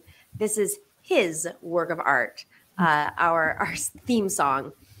Legend, this is his work of art. Our theme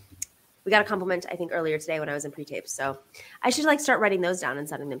song. We got a compliment, I think, earlier today when I was in pre-tape. So I should start writing those down and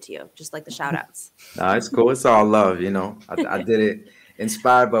sending them to you, just like the shout outs. No, it's cool. It's all love, I did it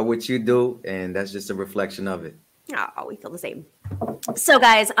inspired by what you do, and that's just a reflection of it. Oh, we feel the same. So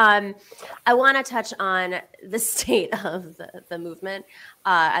guys, I want to touch on the state of the movement.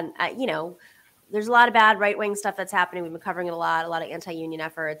 There's a lot of bad right-wing stuff that's happening. We've been covering it a lot of anti-union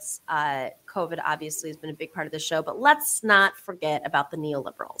efforts. COVID obviously has been a big part of the show, but let's not forget about the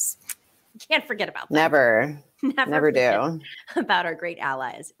neoliberals. You can't forget about them. Never do. About our great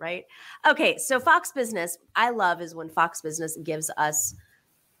allies, right? Okay, so Fox Business, I love is when Fox Business gives us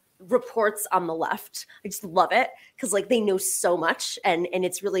reports on the left. I just love it because they know so much and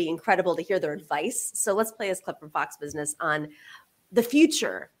it's really incredible to hear their advice. So let's play this clip from Fox Business on the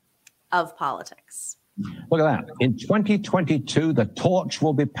future of politics. Look at that. In 2022, the torch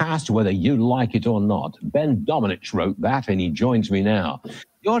will be passed whether you like it or not. Ben Domenech wrote that, and he joins me now.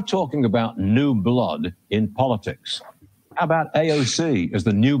 You're talking about new blood in politics. How about AOC as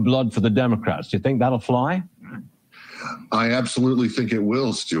the new blood for the Democrats? Do you think that'll fly? I absolutely think it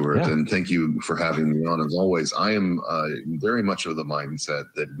will, Stuart, and thank you for having me on. As always, I am very much of the mindset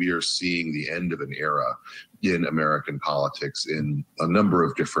that we are seeing the end of an era in American politics in a number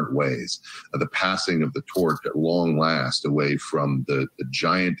of different ways. The passing of the torch at long last away from the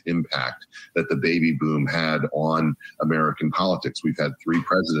giant impact that the baby boom had on American politics. We've had 3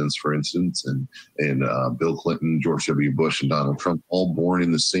 presidents, for instance, and Bill Clinton, George W. Bush, and Donald Trump, all born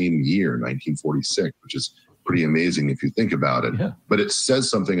in the same year, 1946, which is pretty amazing if you think about it. Yeah. But it says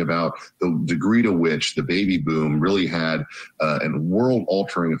something about the degree to which the baby boom really had a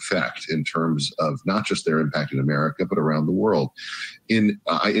world-altering effect in terms of not just their impact in America, but around the world. In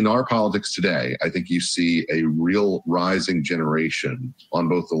our politics today, I think you see a real rising generation on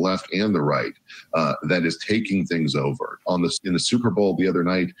both the left and the right that is taking things over. In the Super Bowl the other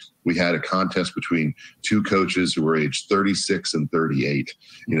night, we had a contest between 2 coaches who were aged 36 and 38,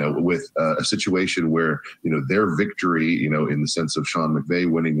 with a situation where, their victory, in the sense of Sean McVay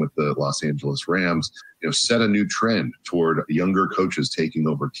winning with the Los Angeles Rams, set a new trend toward younger coaches taking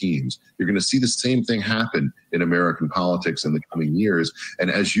over teams. You're going to see the same thing happen in American politics in the coming years. And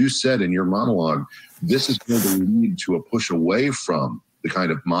as you said in your monologue, this is going to lead to a push away from the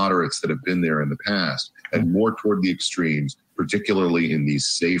kind of moderates that have been there in the past and more toward the extremes, particularly in these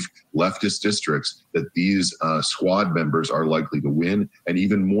safe leftist districts that these squad members are likely to win, and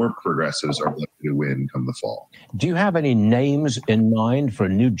even more progressives are likely to win come the fall. Do you have any names in mind for a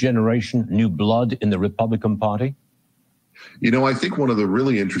new generation, new blood in the Republican Party? I think one of the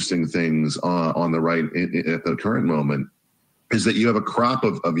really interesting things on the right at the current moment is that you have a crop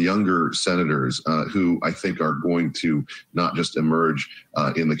of younger senators who I think are going to not just emerge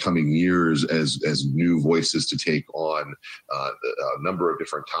in the coming years as new voices to take on a number of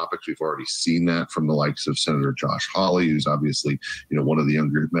different topics. We've already seen that from the likes of Senator Josh Hawley, who's obviously one of the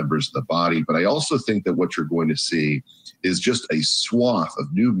younger members of the body. But I also think that what you're going to see is just a swath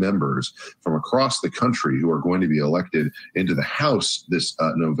of new members from across the country who are going to be elected into the House this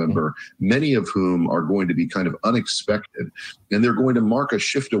November, many of whom are going to be kind of unexpected. And they're going to mark a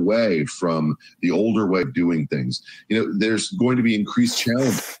shift away from the older way of doing things. There's going to be increased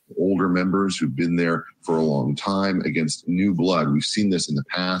challenge for older members who've been there for a long time against new blood. We've seen this in the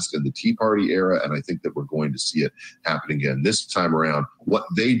past in the Tea Party era, and I think that we're going to see it happen again this time around. What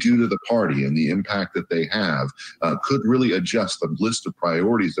they do to the party and the impact that they have could really adjust the list of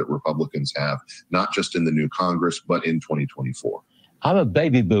priorities that Republicans have, not just in the new Congress, but in 2024. I'm a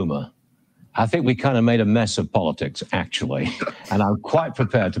baby boomer. I think we kind of made a mess of politics, actually, and I'm quite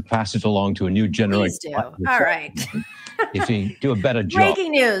prepared to pass it along to a new generation. Please do. All right. If you do a better job.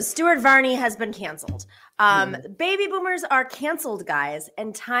 Breaking news: Stuart Varney has been canceled. Baby boomers are canceled, guys,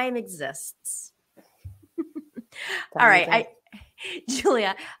 and time exists. All right,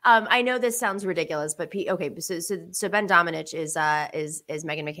 Julia. I know this sounds ridiculous, but okay. So Ben Domenech is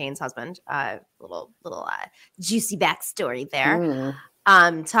Meghan McCain's husband. Little juicy backstory there.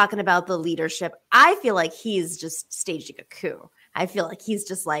 Talking about the leadership. I feel like he's just staging a coup. I feel like he's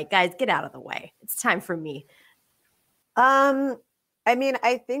just like, guys, get out of the way. It's time for me. I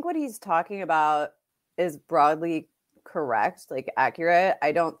think what he's talking about is broadly correct, like accurate.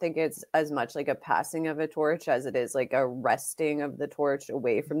 I don't think it's as much like a passing of a torch as it is like a wresting of the torch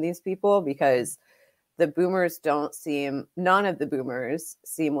away from these people, because none of the boomers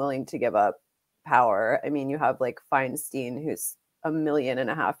seem willing to give up power. I mean, you have like Feinstein, who's 1.5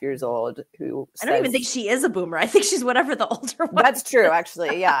 million years old, who I don't even think she is a boomer. I think she's whatever the older one. That's true,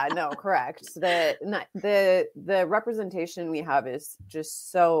 actually. Yeah, no, correct. The representation we have is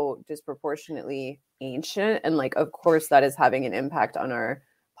just so disproportionately ancient, and like, of course, that is having an impact on our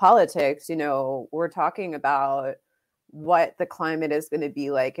politics. We're talking about what the climate is going to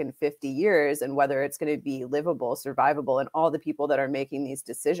be like in 50 years and whether it's going to be livable, survivable. And all the people that are making these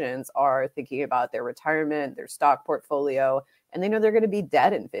decisions are thinking about their retirement, their stock portfolio, and they know they're going to be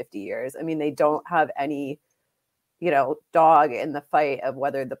dead in 50 years. I mean, they don't have any, dog in the fight of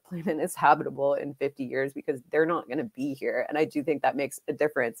whether the planet is habitable in 50 years because they're not going to be here. And I do think that makes a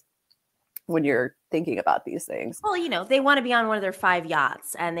difference when you're thinking about these things. Well, they want to be on one of their 5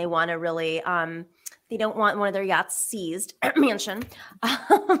 yachts, and they want to really, they don't want one of their yachts seized, mansion.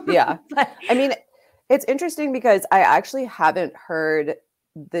 Yeah. But I mean, it's interesting because I actually haven't heard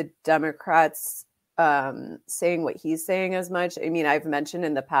the Democrats saying what he's saying as much. I mean, I've mentioned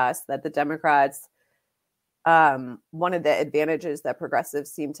in the past that the Democrats one of the advantages that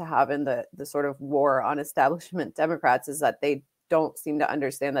progressives seem to have in the sort of war on establishment Democrats is that they don't seem to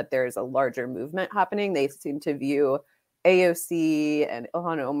understand that there is a larger movement happening. They seem to view AOC and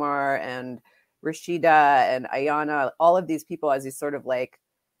Ilhan Omar and Rashida and Ayanna, all of these people as these sort of like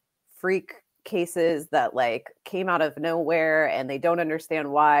freak cases that like came out of nowhere and they don't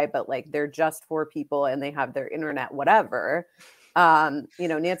understand why, but like they're just for people and they have their internet, whatever.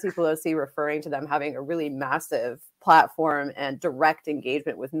 Nancy Pelosi referring to them having a really massive platform and direct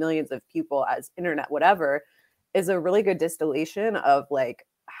engagement with millions of people as internet, whatever, is a really good distillation of like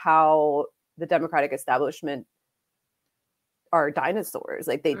how the Democratic establishment are dinosaurs.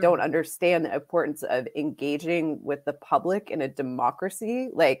 Like they don't understand the importance of engaging with the public in a democracy.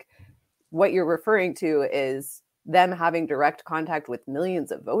 Like what you're referring to is them having direct contact with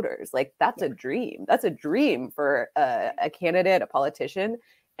millions of voters. Like that's a dream. That's a dream for a candidate, a politician,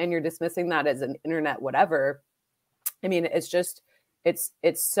 and you're dismissing that as an internet whatever. I mean, it's just, it's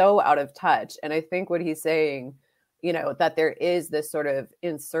so out of touch. And I think what he's saying, that there is this sort of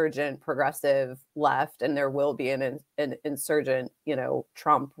insurgent progressive left, and there will be an insurgent,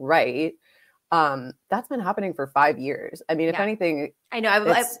 Trump right. That's been happening for 5 years. I mean, if anything, I know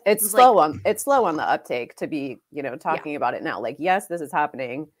it's slow on the uptake to be, talking about it now. Like, yes, this is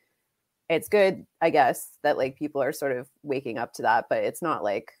happening. It's good, I guess, that like people are sort of waking up to that, but it's not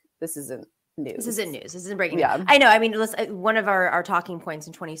like this isn't news. This isn't news. This isn't breaking news. I know. I mean, listen, one of our talking points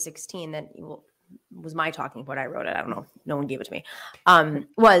in 2016 that was my talking point. I wrote it. I don't know. No one gave it to me.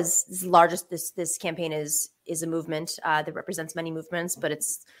 Was this campaign is a movement that represents many movements, but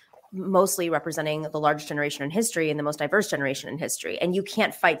it's mostly representing the largest generation in history and the most diverse generation in history. And you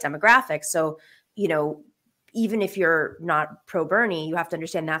can't fight demographics. So, even if you're not pro Bernie, you have to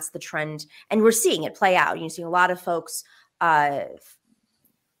understand that's the trend. And we're seeing it play out. You're seeing a lot of folks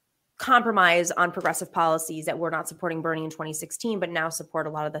compromise on progressive policies that were not supporting Bernie in 2016, but now support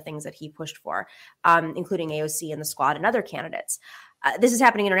a lot of the things that he pushed for, including AOC and the Squad and other candidates. This is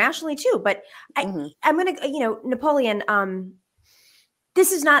happening internationally too, but I'm going to, Napoleon,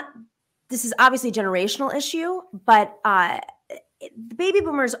 this is obviously a generational issue, but the baby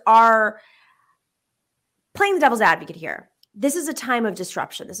boomers are playing the devil's advocate here. This is a time of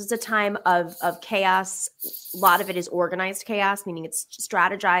disruption. This is a time of chaos. A lot of it is organized chaos, meaning it's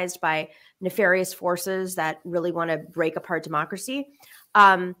strategized by nefarious forces that really want to break apart democracy.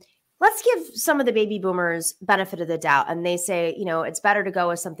 Let's give some of the baby boomers benefit of the doubt. And they say, it's better to go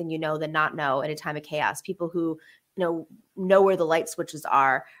with something than not know in a time of chaos. People who know where the light switches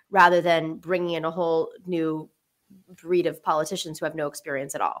are, rather than bringing in a whole new breed of politicians who have no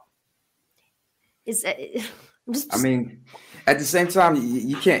experience at all. I mean, at the same time,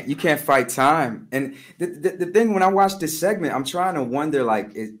 you can't fight time. And the thing, when I watch this segment, I'm trying to wonder,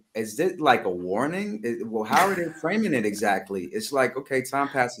 like, is it like a warning? Well, how are they framing it exactly? It's like, okay, time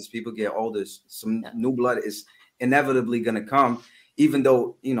passes, people get older, some new blood is inevitably going to come, even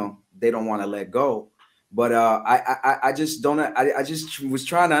though, they don't want to let go. But I just don't. I just was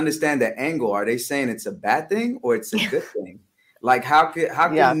trying to understand the angle. Are they saying it's a bad thing or it's a good thing? Like, how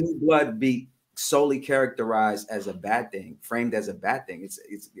can new blood be solely characterized as a bad thing, framed as a bad thing?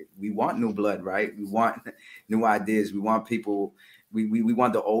 It's we want new blood, right? We want new ideas. We want people. We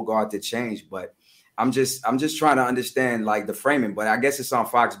want the old guard to change. But I'm just trying to understand like the framing. But I guess it's on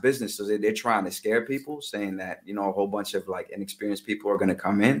Fox Business, so they're trying to scare people, saying that a whole bunch of like inexperienced people are going to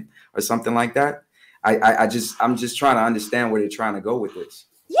come in or something like that. I'm just trying to understand where they're trying to go with this.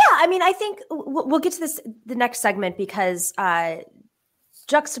 Yeah, I mean, I think we'll get to the next segment, because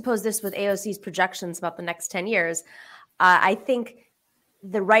juxtapose this with AOC's projections about the next 10 years. I think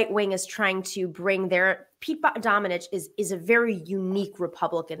the right wing is trying to bring Pete Buttigieg is a very unique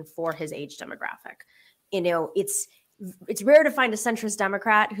Republican for his age demographic. It's rare to find a centrist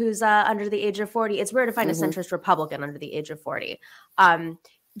Democrat who's under the age of 40. It's rare to find a centrist Republican under the age of 40.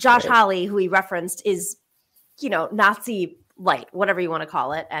 Josh Hawley, who he referenced, is, Nazi light, whatever you want to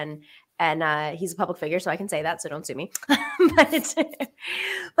call it. And he's a public figure, so I can say that, so don't sue me. but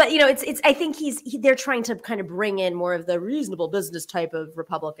I think they're trying to kind of bring in more of the reasonable business type of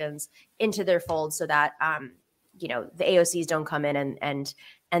Republicans into their fold, so that the AOCs don't come in and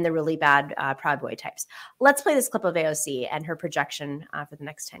the really bad Proud Boy types. Let's play this clip of AOC and her projection for the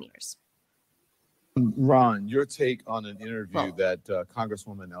next 10 years. Ron, your take on an interview that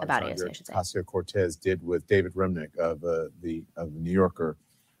Congresswoman Alexandria Ocasio-Cortez did with David Remnick of the New Yorker.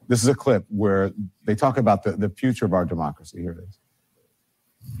 This is a clip where they talk about the future of our democracy. Here it is.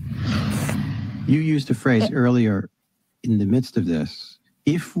 You used a phrase earlier in the midst of this.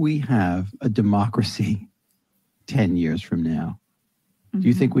 If we have a democracy 10 years from now, do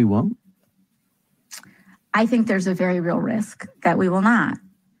you think we won't? I think there's a very real risk that we will not.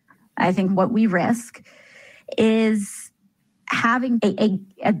 I think what we risk is having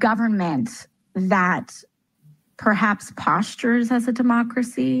a government that perhaps postures as a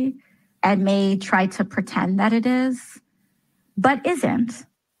democracy and may try to pretend that it is, but isn't.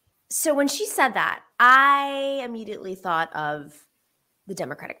 So when she said that, I immediately thought of the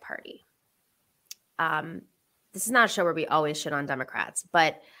Democratic Party. This is not a show where we always shit on Democrats,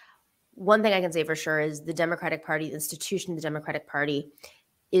 but one thing I can say for sure is the Democratic Party, the institution of the Democratic Party,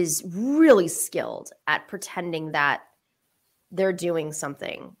 is really skilled at pretending that they're doing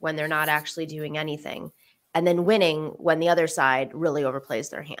something when they're not actually doing anything, and then winning when the other side really overplays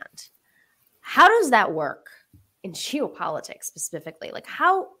their hand. How does that work in geopolitics specifically? Like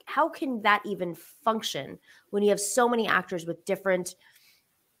how can that even function when you have so many actors with different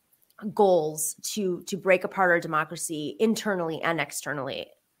goals to break apart our democracy internally and externally?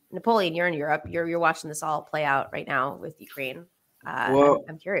 Napoleon, you're in Europe. You're watching this all play out right now with Ukraine. Well,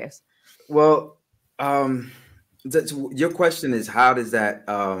 I'm curious. Well, your question is how does that?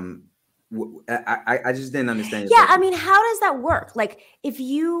 I just didn't understand. Yeah, I mean, how does that work? Like, if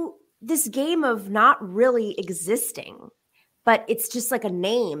this game of not really existing, but it's just like a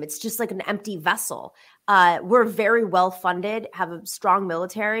name. It's just like an empty vessel. We're very well funded, have a strong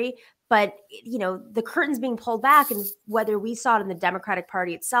military, but the curtain's being pulled back, and whether we saw it in the Democratic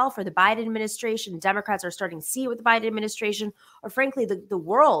Party itself or the Biden administration, Democrats are starting to see it with the Biden administration, or frankly, the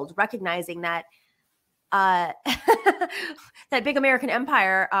world recognizing that that big American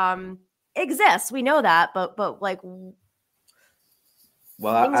empire exists. We know that, but like,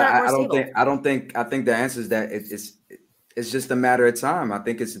 well, I think the answer is that it's just a matter of time. I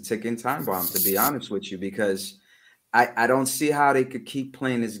think it's a ticking time bomb, to be honest with you, because I don't see how they could keep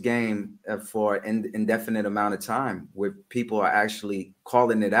playing this game for an indefinite amount of time where people are actually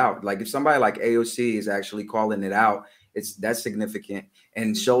calling it out. Like if somebody like AOC is actually calling it out, that's significant.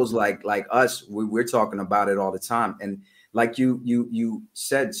 And shows like us, we're talking about it all the time. And like you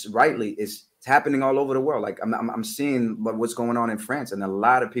said rightly, it's happening all over the world. Like I'm seeing what's going on in France, and a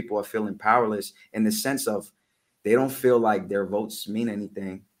lot of people are feeling powerless in the sense of they don't feel like their votes mean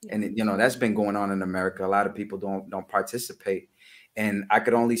anything. And that's been going on in America. A lot of people don't participate, and I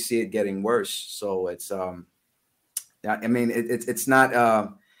could only see it getting worse. So it's I mean it's not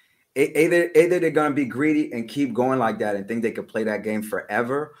either they're gonna be greedy and keep going like that and think they could play that game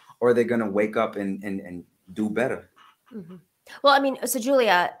forever, or they're gonna wake up and do better. Mm-hmm. Well, I mean, so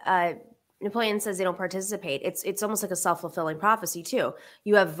Julia, Napoleon says they don't participate. It's almost like a self-fulfilling prophecy too.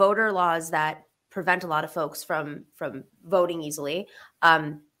 You have voter laws that prevent a lot of folks from voting easily,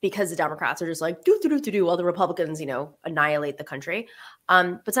 because the Democrats are just like do while the Republicans, annihilate the country.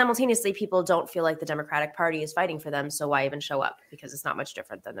 But simultaneously, people don't feel like the Democratic Party is fighting for them. So why even show up? Because it's not much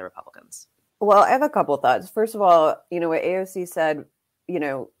different than the Republicans. Well, I have a couple of thoughts. First of all, what AOC said,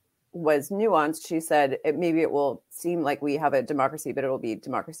 was nuanced. She said maybe it will seem like we have a democracy, but it will be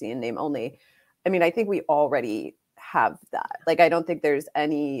democracy in name only. I mean, I think we already have that. Like, I don't think there's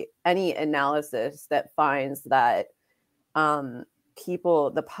any analysis that finds that what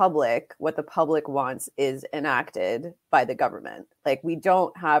the public wants is enacted by the government. Like, we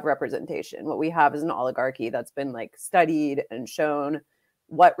don't have representation. What we have is an oligarchy that's been like studied and shown.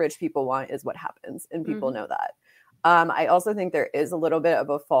 What rich people want is what happens, and people know that. I also think there is a little bit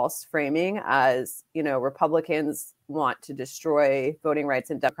of a false framing, as Republicans want to destroy voting rights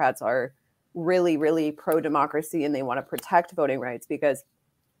and Democrats are really, really pro-democracy and they want to protect voting rights, because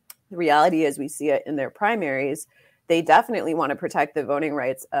the reality is we see it in their primaries. They definitely want to protect the voting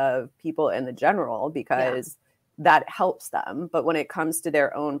rights of people in the general because that helps them. But when it comes to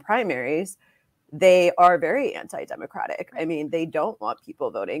their own primaries, they are very anti-democratic. I mean, they don't want people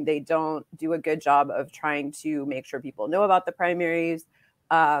voting. They don't do a good job of trying to make sure people know about the primaries.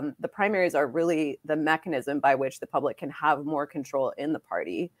 The primaries are really the mechanism by which the public can have more control in the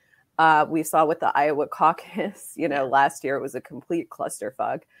party. We saw with the Iowa caucus, last year it was a complete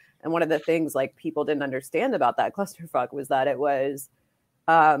clusterfuck. And one of the things like people didn't understand about that clusterfuck was that it was,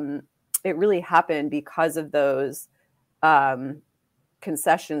 it really happened because of those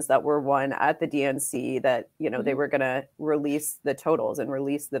concessions that were won at the DNC that, they were going to release the totals and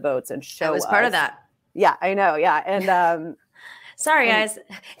release the votes and show us. I was part of that. Yeah, I know. Yeah. And sorry, guys.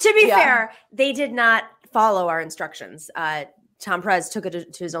 To be fair, they did not follow our instructions. Tom Perez took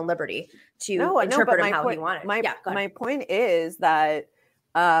it to his own liberty to interpret him how he wanted. My point is that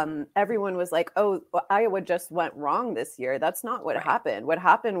everyone was like, oh, Iowa just went wrong this year. That's not what happened. What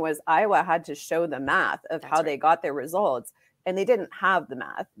happened was Iowa had to show the math of how they got their results. And they didn't have the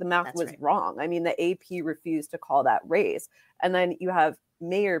math. The math was wrong. I mean, the AP refused to call that race. And then you have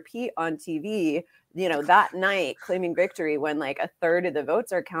Mayor Pete on TV that night claiming victory when like a third of the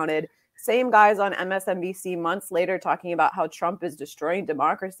votes are counted. Same guys on MSNBC months later talking about how Trump is destroying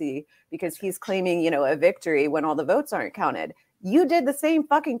democracy because he's claiming, a victory when all the votes aren't counted. You did the same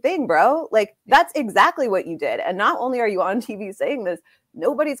fucking thing, bro. Like, that's exactly what you did. And not only are you on TV saying this,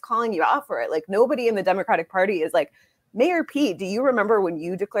 nobody's calling you out for it. Like, nobody in the Democratic Party is like, Mayor Pete, do you remember when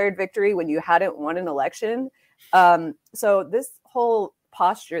you declared victory when you hadn't won an election? So this whole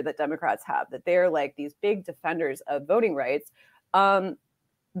posture that Democrats have, that they're like these big defenders of voting rights,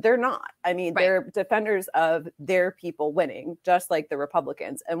 they're not. I mean, they're defenders of their people winning, just like the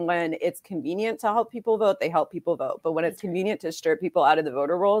Republicans. And when it's convenient to help people vote, they help people vote. But when it's convenient to strip people out of the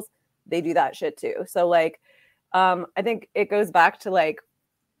voter rolls, they do that shit too. So like, I think it goes back to like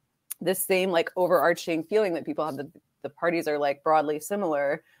this same like overarching feeling that people have. The parties are like broadly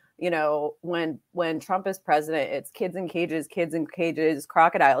similar. When Trump is president, it's kids in cages,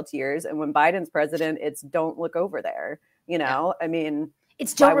 crocodile tears. And when Biden's president, it's don't look over there. I mean,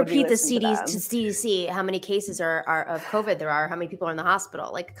 it's don't repeat the CDC, how many cases are of COVID there are, how many people are in the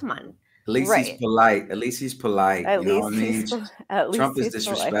hospital. Like, come on. At least he's polite. At least he's polite. You know what I mean? Trump is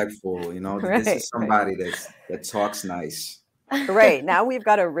disrespectful. This is somebody that talks nice. Right. Now we've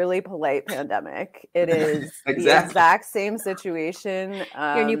got a really polite pandemic. It is the exact same situation.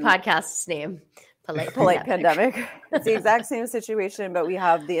 Your new podcast's name. Polite pandemic. It's the exact same situation, but we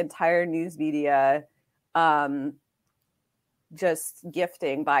have the entire news media just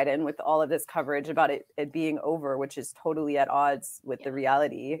gifting Biden with all of this coverage about it being over, which is totally at odds with the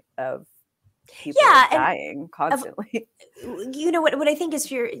reality of people dying constantly. What I think is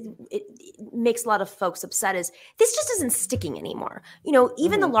it makes a lot of folks upset is this just isn't sticking anymore.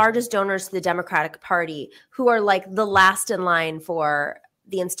 Even the largest donors to the Democratic Party, who are like the last in line for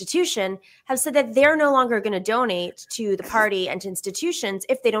the institution, have said that they're no longer going to donate to the party and to institutions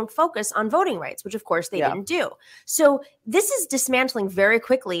if they don't focus on voting rights, which of course they didn't do. So this is dismantling very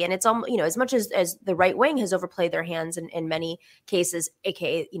quickly. And it's almost, as much as the right wing has overplayed their hands in many cases,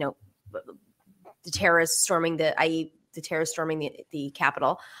 aka, the terrorists storming the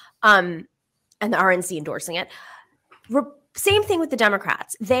Capitol, and the RNC endorsing it. Same thing with the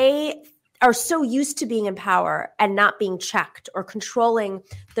Democrats. They are so used to being in power and not being checked or controlling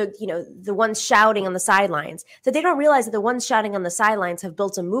the ones shouting on the sidelines, that they don't realize that the ones shouting on the sidelines have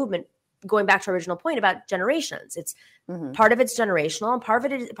built a movement, going back to our original point about generations. It's part of it's generational, and part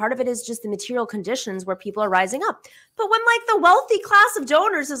of it is just the material conditions where people are rising up. But when like the wealthy class of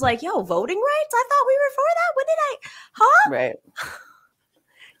donors is like, yo, voting rights? I thought we were for that. When did Right.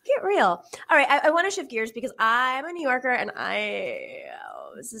 Get real. All right. I want to shift gears because I'm a New Yorker and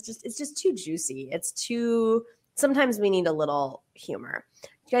it's just too juicy. Sometimes we need a little humor. Do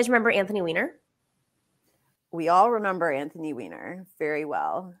you guys remember Anthony Weiner? We all remember Anthony Weiner very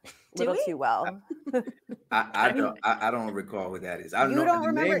well. Too well. I don't recall who that is. You don't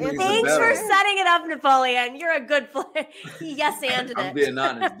remember Anthony? Thanks for setting it up, Napoleon. You're a good player. Yes, and I'm being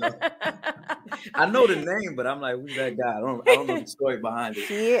honest, though. I know the name, but I'm like, who's that guy? I don't know the story behind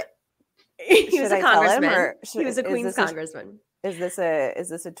it. He was a congressman. He was a Queens congressman. Is this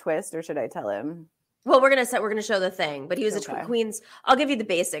a twist, or should I tell him? Well, we're gonna show the thing, but he was a Queens. I'll give you the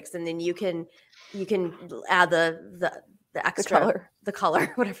basics, and then you can add the extra, the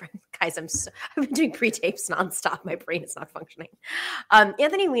color, whatever. Guys, I've been doing pre-tapes nonstop. My brain is not functioning.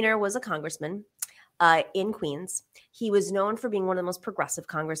 Anthony Weiner was a congressman in Queens. He was known for being one of the most progressive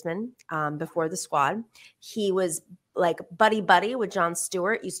congressmen before the Squad. He was like buddy with Jon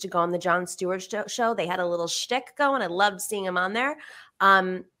Stewart. Used to go on the Jon Stewart show. They had a little shtick going. I loved seeing him on there.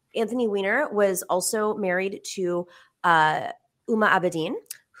 Anthony Weiner was also married to Uma Abedin,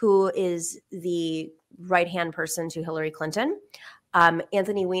 who is the right-hand person to Hillary Clinton.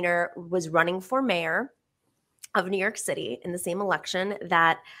 Anthony Weiner was running for mayor of New York City in the same election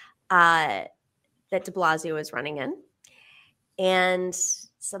that de Blasio was running in. And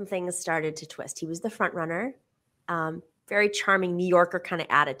some things started to twist. He was the front runner, very charming New Yorker kind of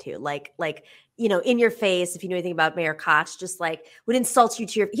attitude, like in your face. If you know anything about Mayor Koch, just like would insult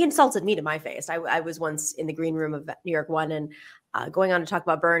you he insulted me to my face. I was once in the green room of New York One and going on to talk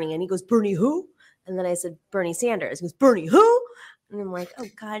about Bernie, and he goes, "Bernie who?" And then I said, "Bernie Sanders." He goes, "Bernie who?" And I'm like, "Oh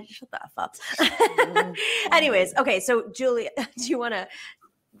God, shut the F up." Anyways, okay. So Julia, do you want to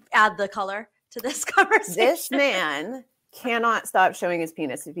add the color to this conversation? This man cannot stop showing his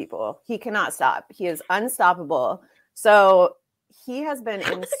penis to people. He cannot stop. He is unstoppable. So he has been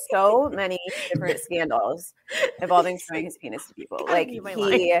in so many different scandals involving showing his penis to people. Like he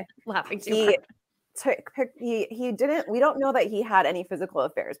didn't, we don't know that he had any physical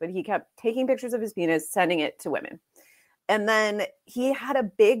affairs, but he kept taking pictures of his penis, sending it to women. And then he had a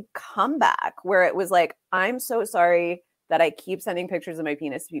big comeback where it was like, I'm so sorry that I keep sending pictures of my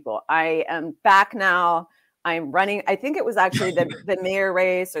penis to people. I am back now. I'm running. I think it was actually the mayor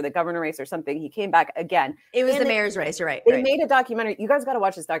race or the governor race or something. He came back again. It was the mayor's race. You're right. They made a documentary. You guys got to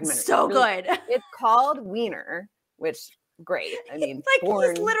watch this documentary. So good. It's called Wiener, which great. I mean, he's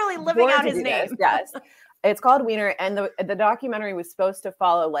literally living out his name. This. Yes. It's called Wiener. And the documentary was supposed to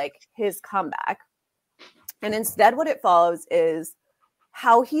follow like his comeback. And instead what it follows is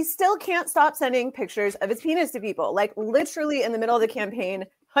how he still can't stop sending pictures of his penis to people. Like literally in the middle of the campaign,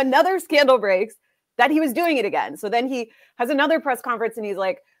 another scandal breaks that he was doing it again. So then he has another press conference and he's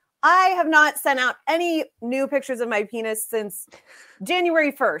like, I have not sent out any new pictures of my penis since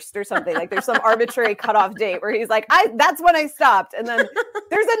January 1st or something. Like there's some arbitrary cutoff date where he's like, that's when I stopped. And then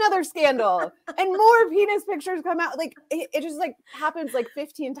there's another scandal and more penis pictures come out. Like it just like happens like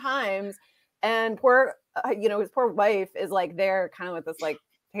 15 times. And poor, his poor wife is like there kind of with this like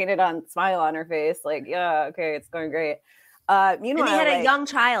painted on smile on her face. Like, yeah, okay, it's going great. Meanwhile, and he had a young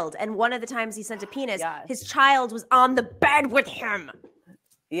child. And one of the times he sent a penis, his child was on the bed with him.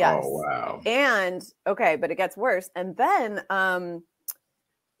 Yes. Oh, wow. And okay, but it gets worse. And then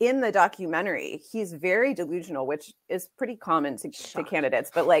in the documentary, he's very delusional, which is pretty common to candidates.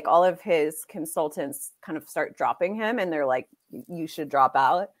 But like all of his consultants kind of start dropping him and they're like, you should drop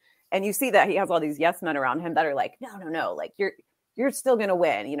out. And you see that he has all these yes men around him that are like, no, like you're still gonna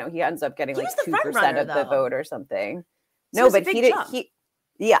win. He ends up getting like 2% of the vote or something. So no, but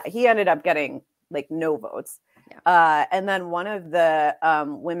he ended up getting like no votes. Yeah. And then one of the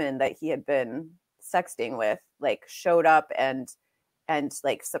women that he had been sexting with like showed up and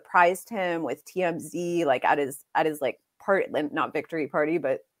like surprised him with TMZ like at his like not victory party,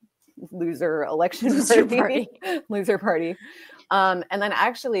 but loser election party. Loser party. And then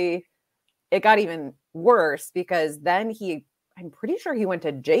actually it got even worse because then I'm pretty sure he went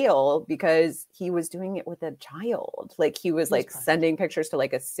to jail because he was doing it with a child. Like he was like sending pictures to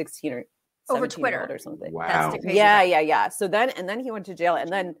like a 16 or over Twitter or something. Wow. Yeah. So then he went to jail. And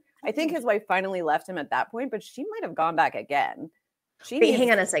then I think his wife finally left him at that point, but she might have gone back again.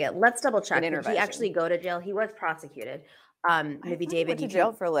 Hang on a second. Let's double check. Did he actually go to jail? He was prosecuted. Maybe David, went to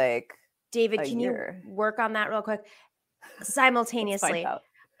jail for like David, can you work on that real quick? Simultaneously.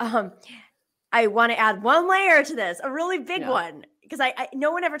 I want to add one layer to this, a really big one, because I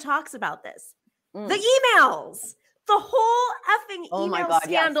no one ever talks about this. The emails. The whole effing email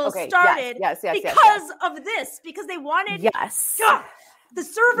scandal started because of this, because they wanted the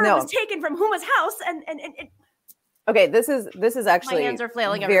server was taken from Huma's house and okay, this is actually my hands are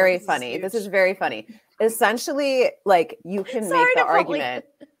flailing very funny. This is very funny. Essentially, like you can make the argument.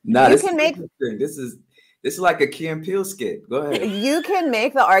 No, you can make this is like a Key and Peele skit. Go ahead. You can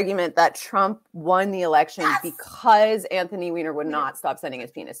make the argument that Trump won the election because Anthony Weiner would not stop sending his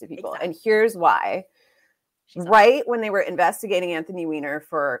penis to people. Exactly. And here's why. Right when they were investigating Anthony Weiner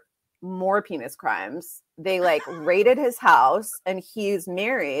for more penis crimes, they like raided his house and he's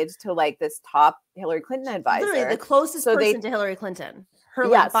married to like this top Hillary Clinton advisor. Literally the closest person to Hillary Clinton. Her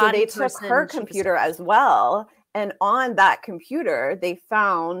so they took her computer as well. And on that computer, they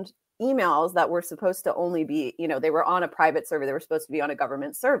found emails that were supposed to only be, they were on a private server. They were supposed to be on a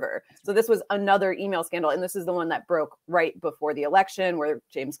government server. So this was another email scandal. And this is the one that broke right before the election where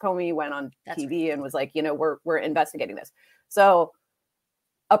James Comey went on TV and was like, we're investigating this. So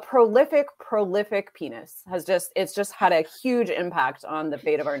a prolific penis it's just had a huge impact on the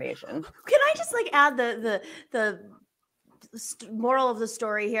fate of our nation. Can I just like add the moral of the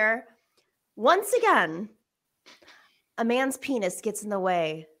story here? Once again, a man's penis gets in the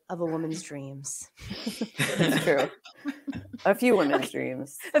way of a woman's dreams. That's true. A few women's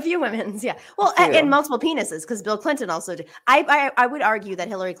dreams. A few women's, yeah. Well, and multiple penises, because Bill Clinton also did. I would argue that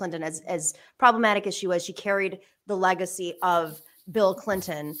Hillary Clinton, as problematic as she was, she carried the legacy of Bill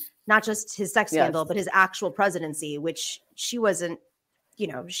Clinton, not just his sex scandal, but his actual presidency, which she wasn't,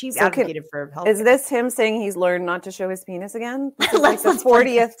 she advocated for health. Is this him saying he's learned not to show his penis again? This is like the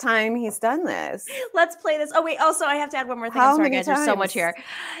 40th time he's done this. Let's play this. Oh, wait. Also, I have to add one more thing. I'm sorry, guys. There's so much here.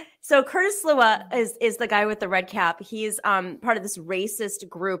 So Curtis Lua is the guy with the red cap. He's part of this racist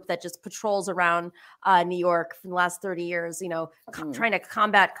group that just patrols around New York for the last 30 years, trying to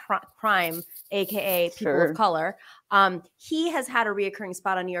combat crime, AKA people of color. He has had a reoccurring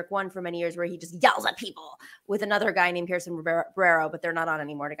spot on New York One for many years where he just yells at people with another guy named Pearson Barrero, but they're not on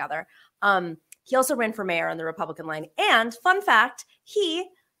anymore together. He also ran for mayor on the Republican line. And fun fact, he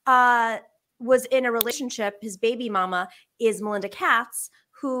was in a relationship. His baby mama is Melinda Katz,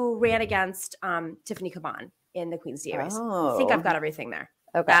 who ran against Tiffany Caban in the Queen's DA race. I think I've got everything there.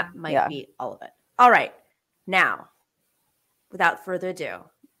 Okay. That might be all of it. All right. Now, without further ado,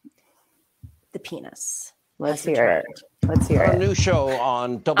 the penis. Let's hear it. Let's hear it. A new show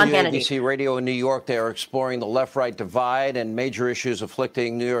on WABC Radio in New York. They are exploring the left-right divide and major issues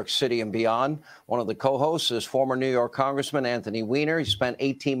afflicting New York City and beyond. One of the co-hosts is former New York Congressman Anthony Weiner. He spent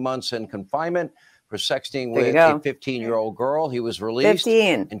 18 months in confinement for sexting with a 15-year-old girl. He was released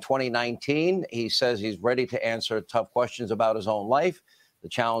in 2019. He says he's ready to answer tough questions about his own life, the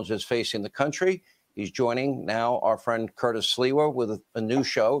challenges facing the country. He's joining now our friend Curtis Sliwa with a new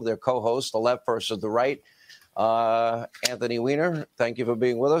show, their co-host, The Left versus the Right. Anthony Weiner, thank you for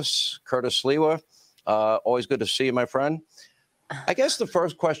being with us. Curtis Sliwa, always good to see you, my friend. I guess the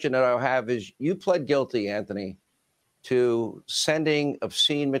first question that I have is, you pled guilty, Anthony, to sending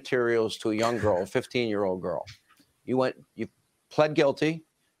obscene materials to a young girl, a 15-year-old girl. You pled guilty,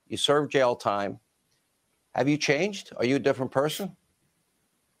 you served jail time. Have you changed? Are you a different person?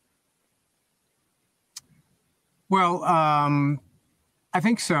 Well, I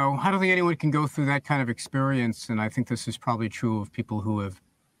think so. I don't think anyone can go through that kind of experience, and I think this is probably true of people who have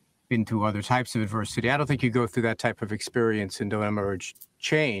been through other types of adversity. I don't think you go through that type of experience and don't emerge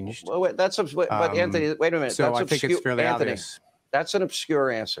changed. Well, wait, but Anthony, wait a minute. So I think it's fairly obvious. That's an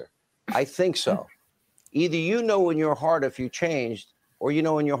obscure answer. I think so. Either you know in your heart if you changed, or you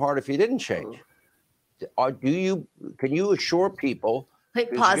know in your heart if you didn't change. Can you assure people?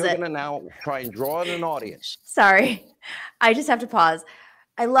 Wait, pause you're it. going to now try and draw in an audience. Sorry, I just have to pause.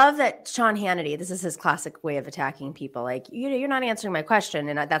 I love that Sean Hannity, this is his classic way of attacking people. Like, you're not answering my question,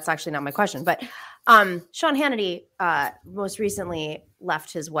 and that's actually not my question. But Sean Hannity most recently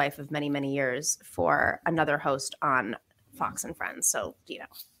left his wife of many, many years for another host on Fox and Friends. So,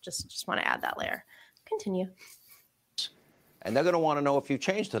 just want to add that layer. Continue. And they're going to want to know if you've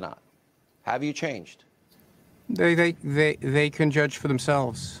changed or not. Have you changed? They can judge for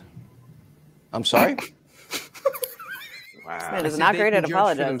themselves. I'm sorry? Wow. This man is not great at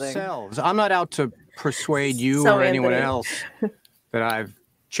apologizing. I'm not out to persuade you or anyone else that I've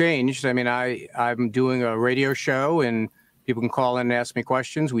changed. I mean, I'm doing a radio show and people can call in and ask me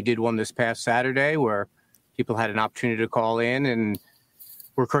questions. We did one this past Saturday where people had an opportunity to call in, and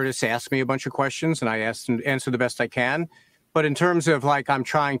where Curtis asked me a bunch of questions and I answered the best I can. But in terms of like I'm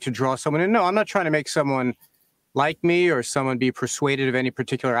trying to draw someone in, no, I'm not trying to make someone like me or someone be persuaded of any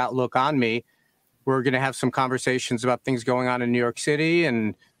particular outlook on me. We're going to have some conversations about things going on in New York City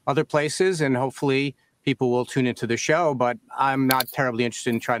and other places, and hopefully people will tune into the show, but I'm not terribly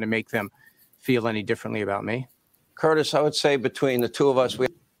interested in trying to make them feel any differently about me. Curtis, I would say between the two of us,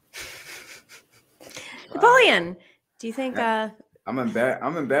 Napoleon, do you think... I'm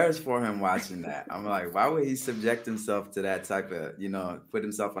embarrassed for him watching that. I'm like, why would he subject himself to that type of, put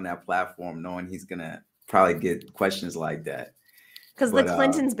himself on that platform knowing he's going to probably get questions like that? Because the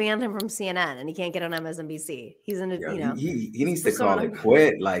Clintons banned him from CNN and he can't get on MSNBC. He's in he needs to call it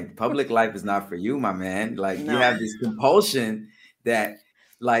quit. Like, public life is not for you, my man. Like, you have this compulsion that,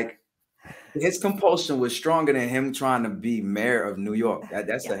 like, his compulsion was stronger than him trying to be mayor of New York.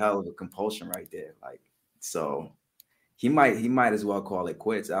 That's a hell of a compulsion right there. Like, so he might as well call it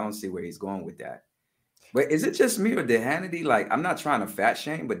quits. I don't see where he's going with that. But is it just me or did Hannity, like, I'm not trying to fat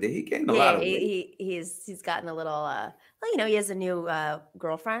shame, but did he gain a lot of weight? He's gotten a little, he has a new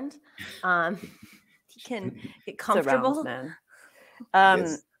girlfriend. He can get comfortable.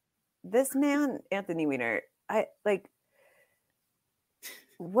 Man. This man, Anthony Weiner,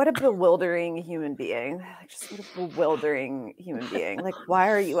 what a bewildering human being. Just what a bewildering human being. Like, why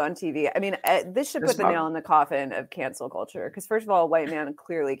are you on TV? I mean, this should put the nail in the coffin of cancel culture. Because first of all, a white man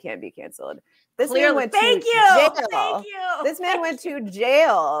clearly can't be canceled. This man went to jail. This man went to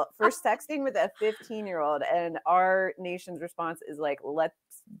jail for sexting with a 15-year-old. And our nation's response is like, let's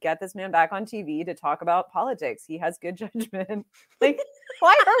get this man back on TV to talk about politics. He has good judgment. Like,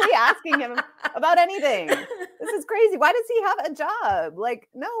 why are we asking him about anything? This is crazy. Why does he have a job? Like,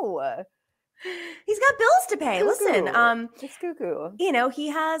 no. He's got bills to pay. Cuckoo. Listen, it's cuckoo. He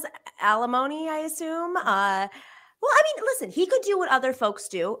has alimony, I assume. Listen, he could do what other folks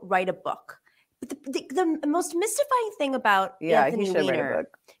do, write a book. But the most mystifying thing about Anthony Weiner,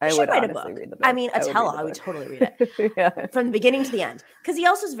 I would write a book. Read the book. I mean, Attila, I would totally read it from the beginning to the end, because he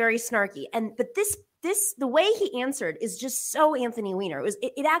also is very snarky. But the way he answered is just so Anthony Weiner.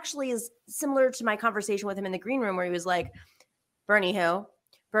 It actually is similar to my conversation with him in the green room, where he was like, "Bernie who?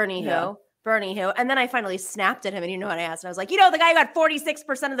 Bernie who? Bernie who?" And then I finally snapped at him, and you know what I asked? And I was like, the guy who got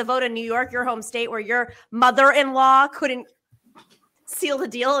 46% of the vote in New York, your home state, where your mother-in-law couldn't seal the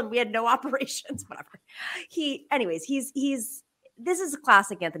deal and we had no operations, whatever. This is a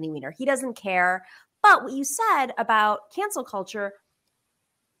classic Anthony Weiner. He doesn't care. But what you said about cancel culture,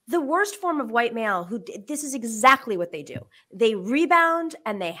 the worst form of white male this is exactly what they do. They rebound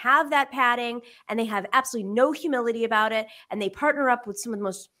and they have that padding and they have absolutely no humility about it. And they partner up with some of the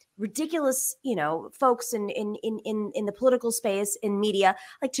most ridiculous, folks in the political space, in media,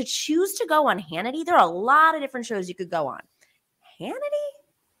 like to choose to go on Hannity. There are a lot of different shows you could go on. Hannity?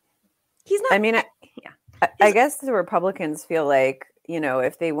 He's not. I mean, I guess the Republicans feel like,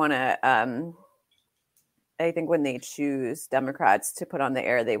 if they want to, I think when they choose Democrats to put on the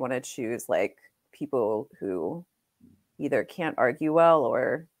air, they want to choose like people who either can't argue well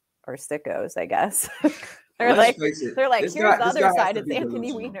or are sickos, I guess. They're like, here's the other side. It's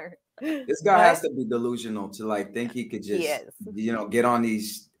Anthony Weiner. This guy has to be delusional to like think he could just, get on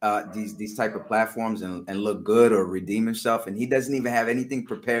these type of platforms and look good or redeem himself. And he doesn't even have anything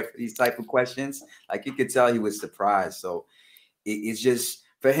prepared for these type of questions. Like you could tell he was surprised. So it's just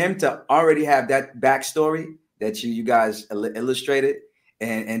for him to already have that backstory that you guys illustrated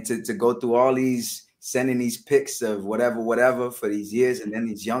and to go through all these, sending these pics of whatever for these years, and then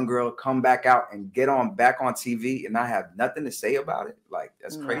these young girl come back out and get back on TV and not have nothing to say about it. Like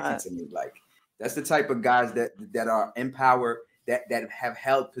that's crazy to me. Like that's the type of guys that are in power, that have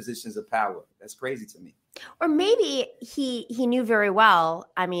held positions of power. That's crazy to me. Or maybe he knew very well.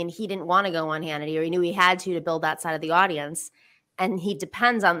 I mean, he didn't want to go on Hannity, or he knew he had to build that side of the audience. And he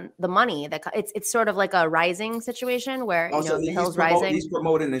depends on the money. That it's sort of like a Rising situation where the Hill's rising. He's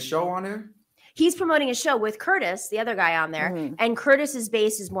promoting the show on there. He's promoting a show with Curtis, the other guy on there, and Curtis's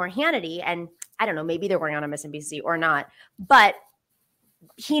base is more Hannity. And I don't know, maybe they're going on MSNBC or not, but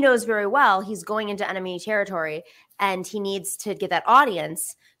he knows very well he's going into enemy territory and he needs to get that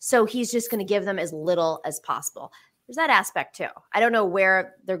audience. So he's just going to give them as little as possible. There's that aspect too. I don't know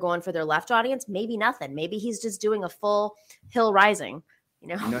where they're going for their left audience. Maybe nothing. Maybe he's just doing a full Hill Rising.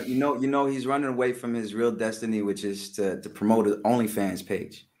 He's running away from his real destiny, which is to promote an OnlyFans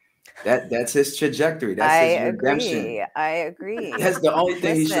page. That's his trajectory. That's his redemption. I agree. That's the only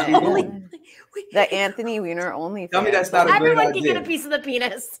thing he should be doing. The Anthony Weiner OnlyFans. Tell me that's not a great Everyone idea. can get a piece of the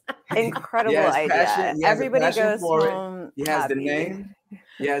penis. Incredible idea. Everybody goes home. He has happy. the name.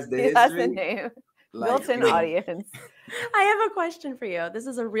 He has the history. He has the name. Built-in audience. I have a question for you. This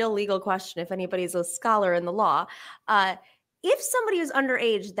is a real legal question if anybody's a scholar in the law. If somebody is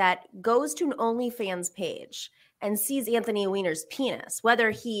underage that goes to an OnlyFans page and sees Anthony Weiner's penis,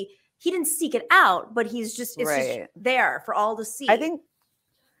 whether he didn't seek it out, but it's just there for all to see. I think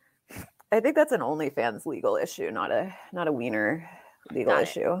that's an OnlyFans legal issue, not a Weiner legal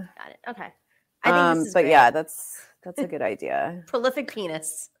issue. Got it. Okay. I think this is but great. yeah, that's a good idea. Prolific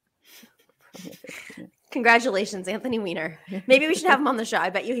penis. Congratulations, Anthony Weiner. Maybe we should have him on the show. I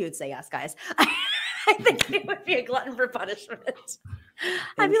bet you he would say yes, guys. I think he would be a glutton for punishment.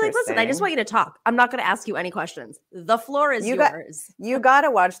 I'd be like, listen, I just want you to talk. I'm not going to ask you any questions. The floor is yours. You got to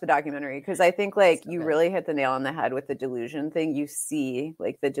watch the documentary because I think you really hit the nail on the head with the delusion thing. You see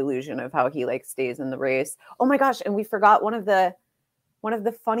like the delusion of how he stays in the race. Oh my gosh. And we forgot one of the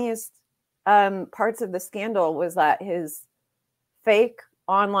funniest parts of the scandal was that his fake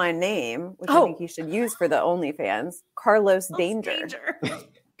online name, which I think he should use for the OnlyFans, Carlos Danger.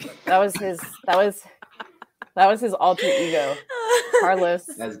 That was his alter ego, Carlos.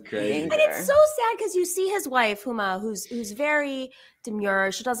 That's crazy. And it's so sad because you see his wife, Huma, who's very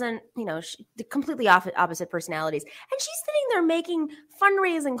demure. She doesn't, completely opposite personalities, and she's sitting there making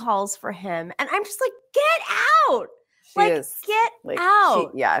fundraising calls for him, and I'm just like, get out! Get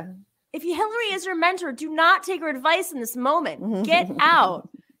out! Yeah. If Hillary is your mentor, do not take her advice in this moment. Get out.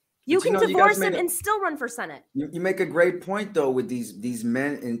 You can divorce him and still run for Senate. You make a great point though with these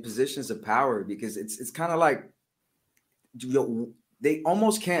men in positions of power because it's kind of like they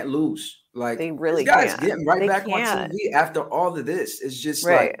almost can't lose. Like they really this guy's can't. Getting right back on TV after all of this. It's just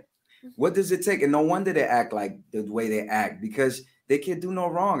like, what does it take? And no wonder they act like the way they act because they can't do no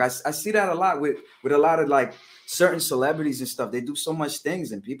wrong. I see that a lot with a lot of certain celebrities and stuff. They do so much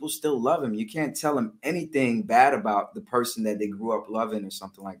things and people still love him. You can't tell them anything bad about the person that they grew up loving or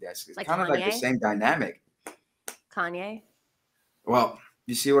something like that. It's kind of like the same dynamic. Kanye? Well,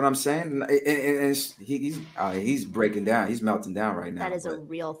 you see what I'm saying? And he's breaking down. He's melting down right now. That is a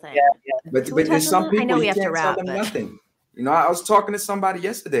real thing. Yeah. But there's some people I know we you have to can't wrap, tell them but... nothing. I was talking to somebody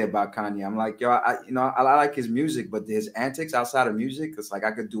yesterday about Kanye. I'm like, I like his music, but his antics outside of music, it's like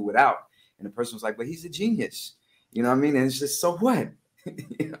I could do without. And the person was like, but he's a genius. You know what I mean? And it's just, so what?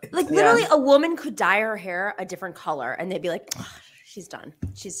 Literally a woman could dye her hair a different color and they'd be like, oh, she's done.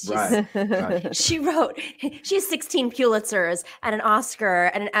 She's right. She has 16 Pulitzers and an Oscar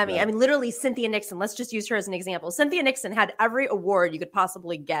and an Emmy. Right. I mean, literally Cynthia Nixon, let's just use her as an example. Cynthia Nixon had every award you could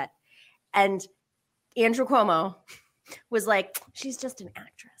possibly get. And Andrew Cuomo was like, she's just an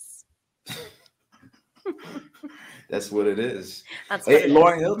actress. That's what it is. That's what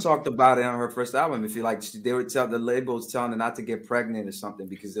Lauryn Hill talked about it on her first album. If you like, they would tell the labels telling her not to get pregnant or something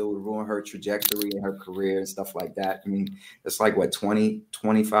because it would ruin her trajectory and her career and stuff like that. I mean, it's like what, 20,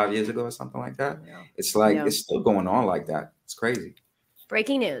 25 years ago or something like that. Yeah. It's like it's still going on like that. It's crazy.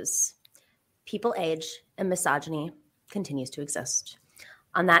 Breaking news: people age and misogyny continues to exist.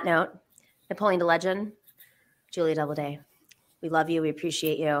 On that note, Napoleon da Legend, Julia Doubleday, we love you. We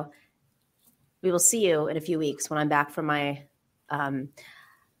appreciate you. We will see you in a few weeks when I'm back from my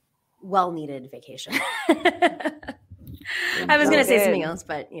well-needed vacation. I was going to say something else,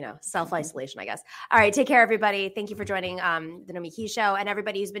 but, self-isolation, I guess. All right. Take care, everybody. Thank you for joining the Nomi Key Show. And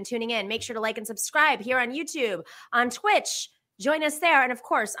everybody who's been tuning in, make sure to like and subscribe here on YouTube, on Twitch. Join us there. And, of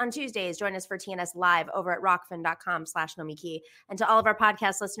course, on Tuesdays, join us for TNS Live over at rockfin.com/NomiKey. And to all of our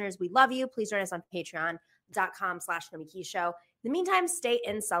podcast listeners, we love you. Please join us on patreon.com/NomiKey Show. In the meantime, stay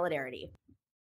in solidarity.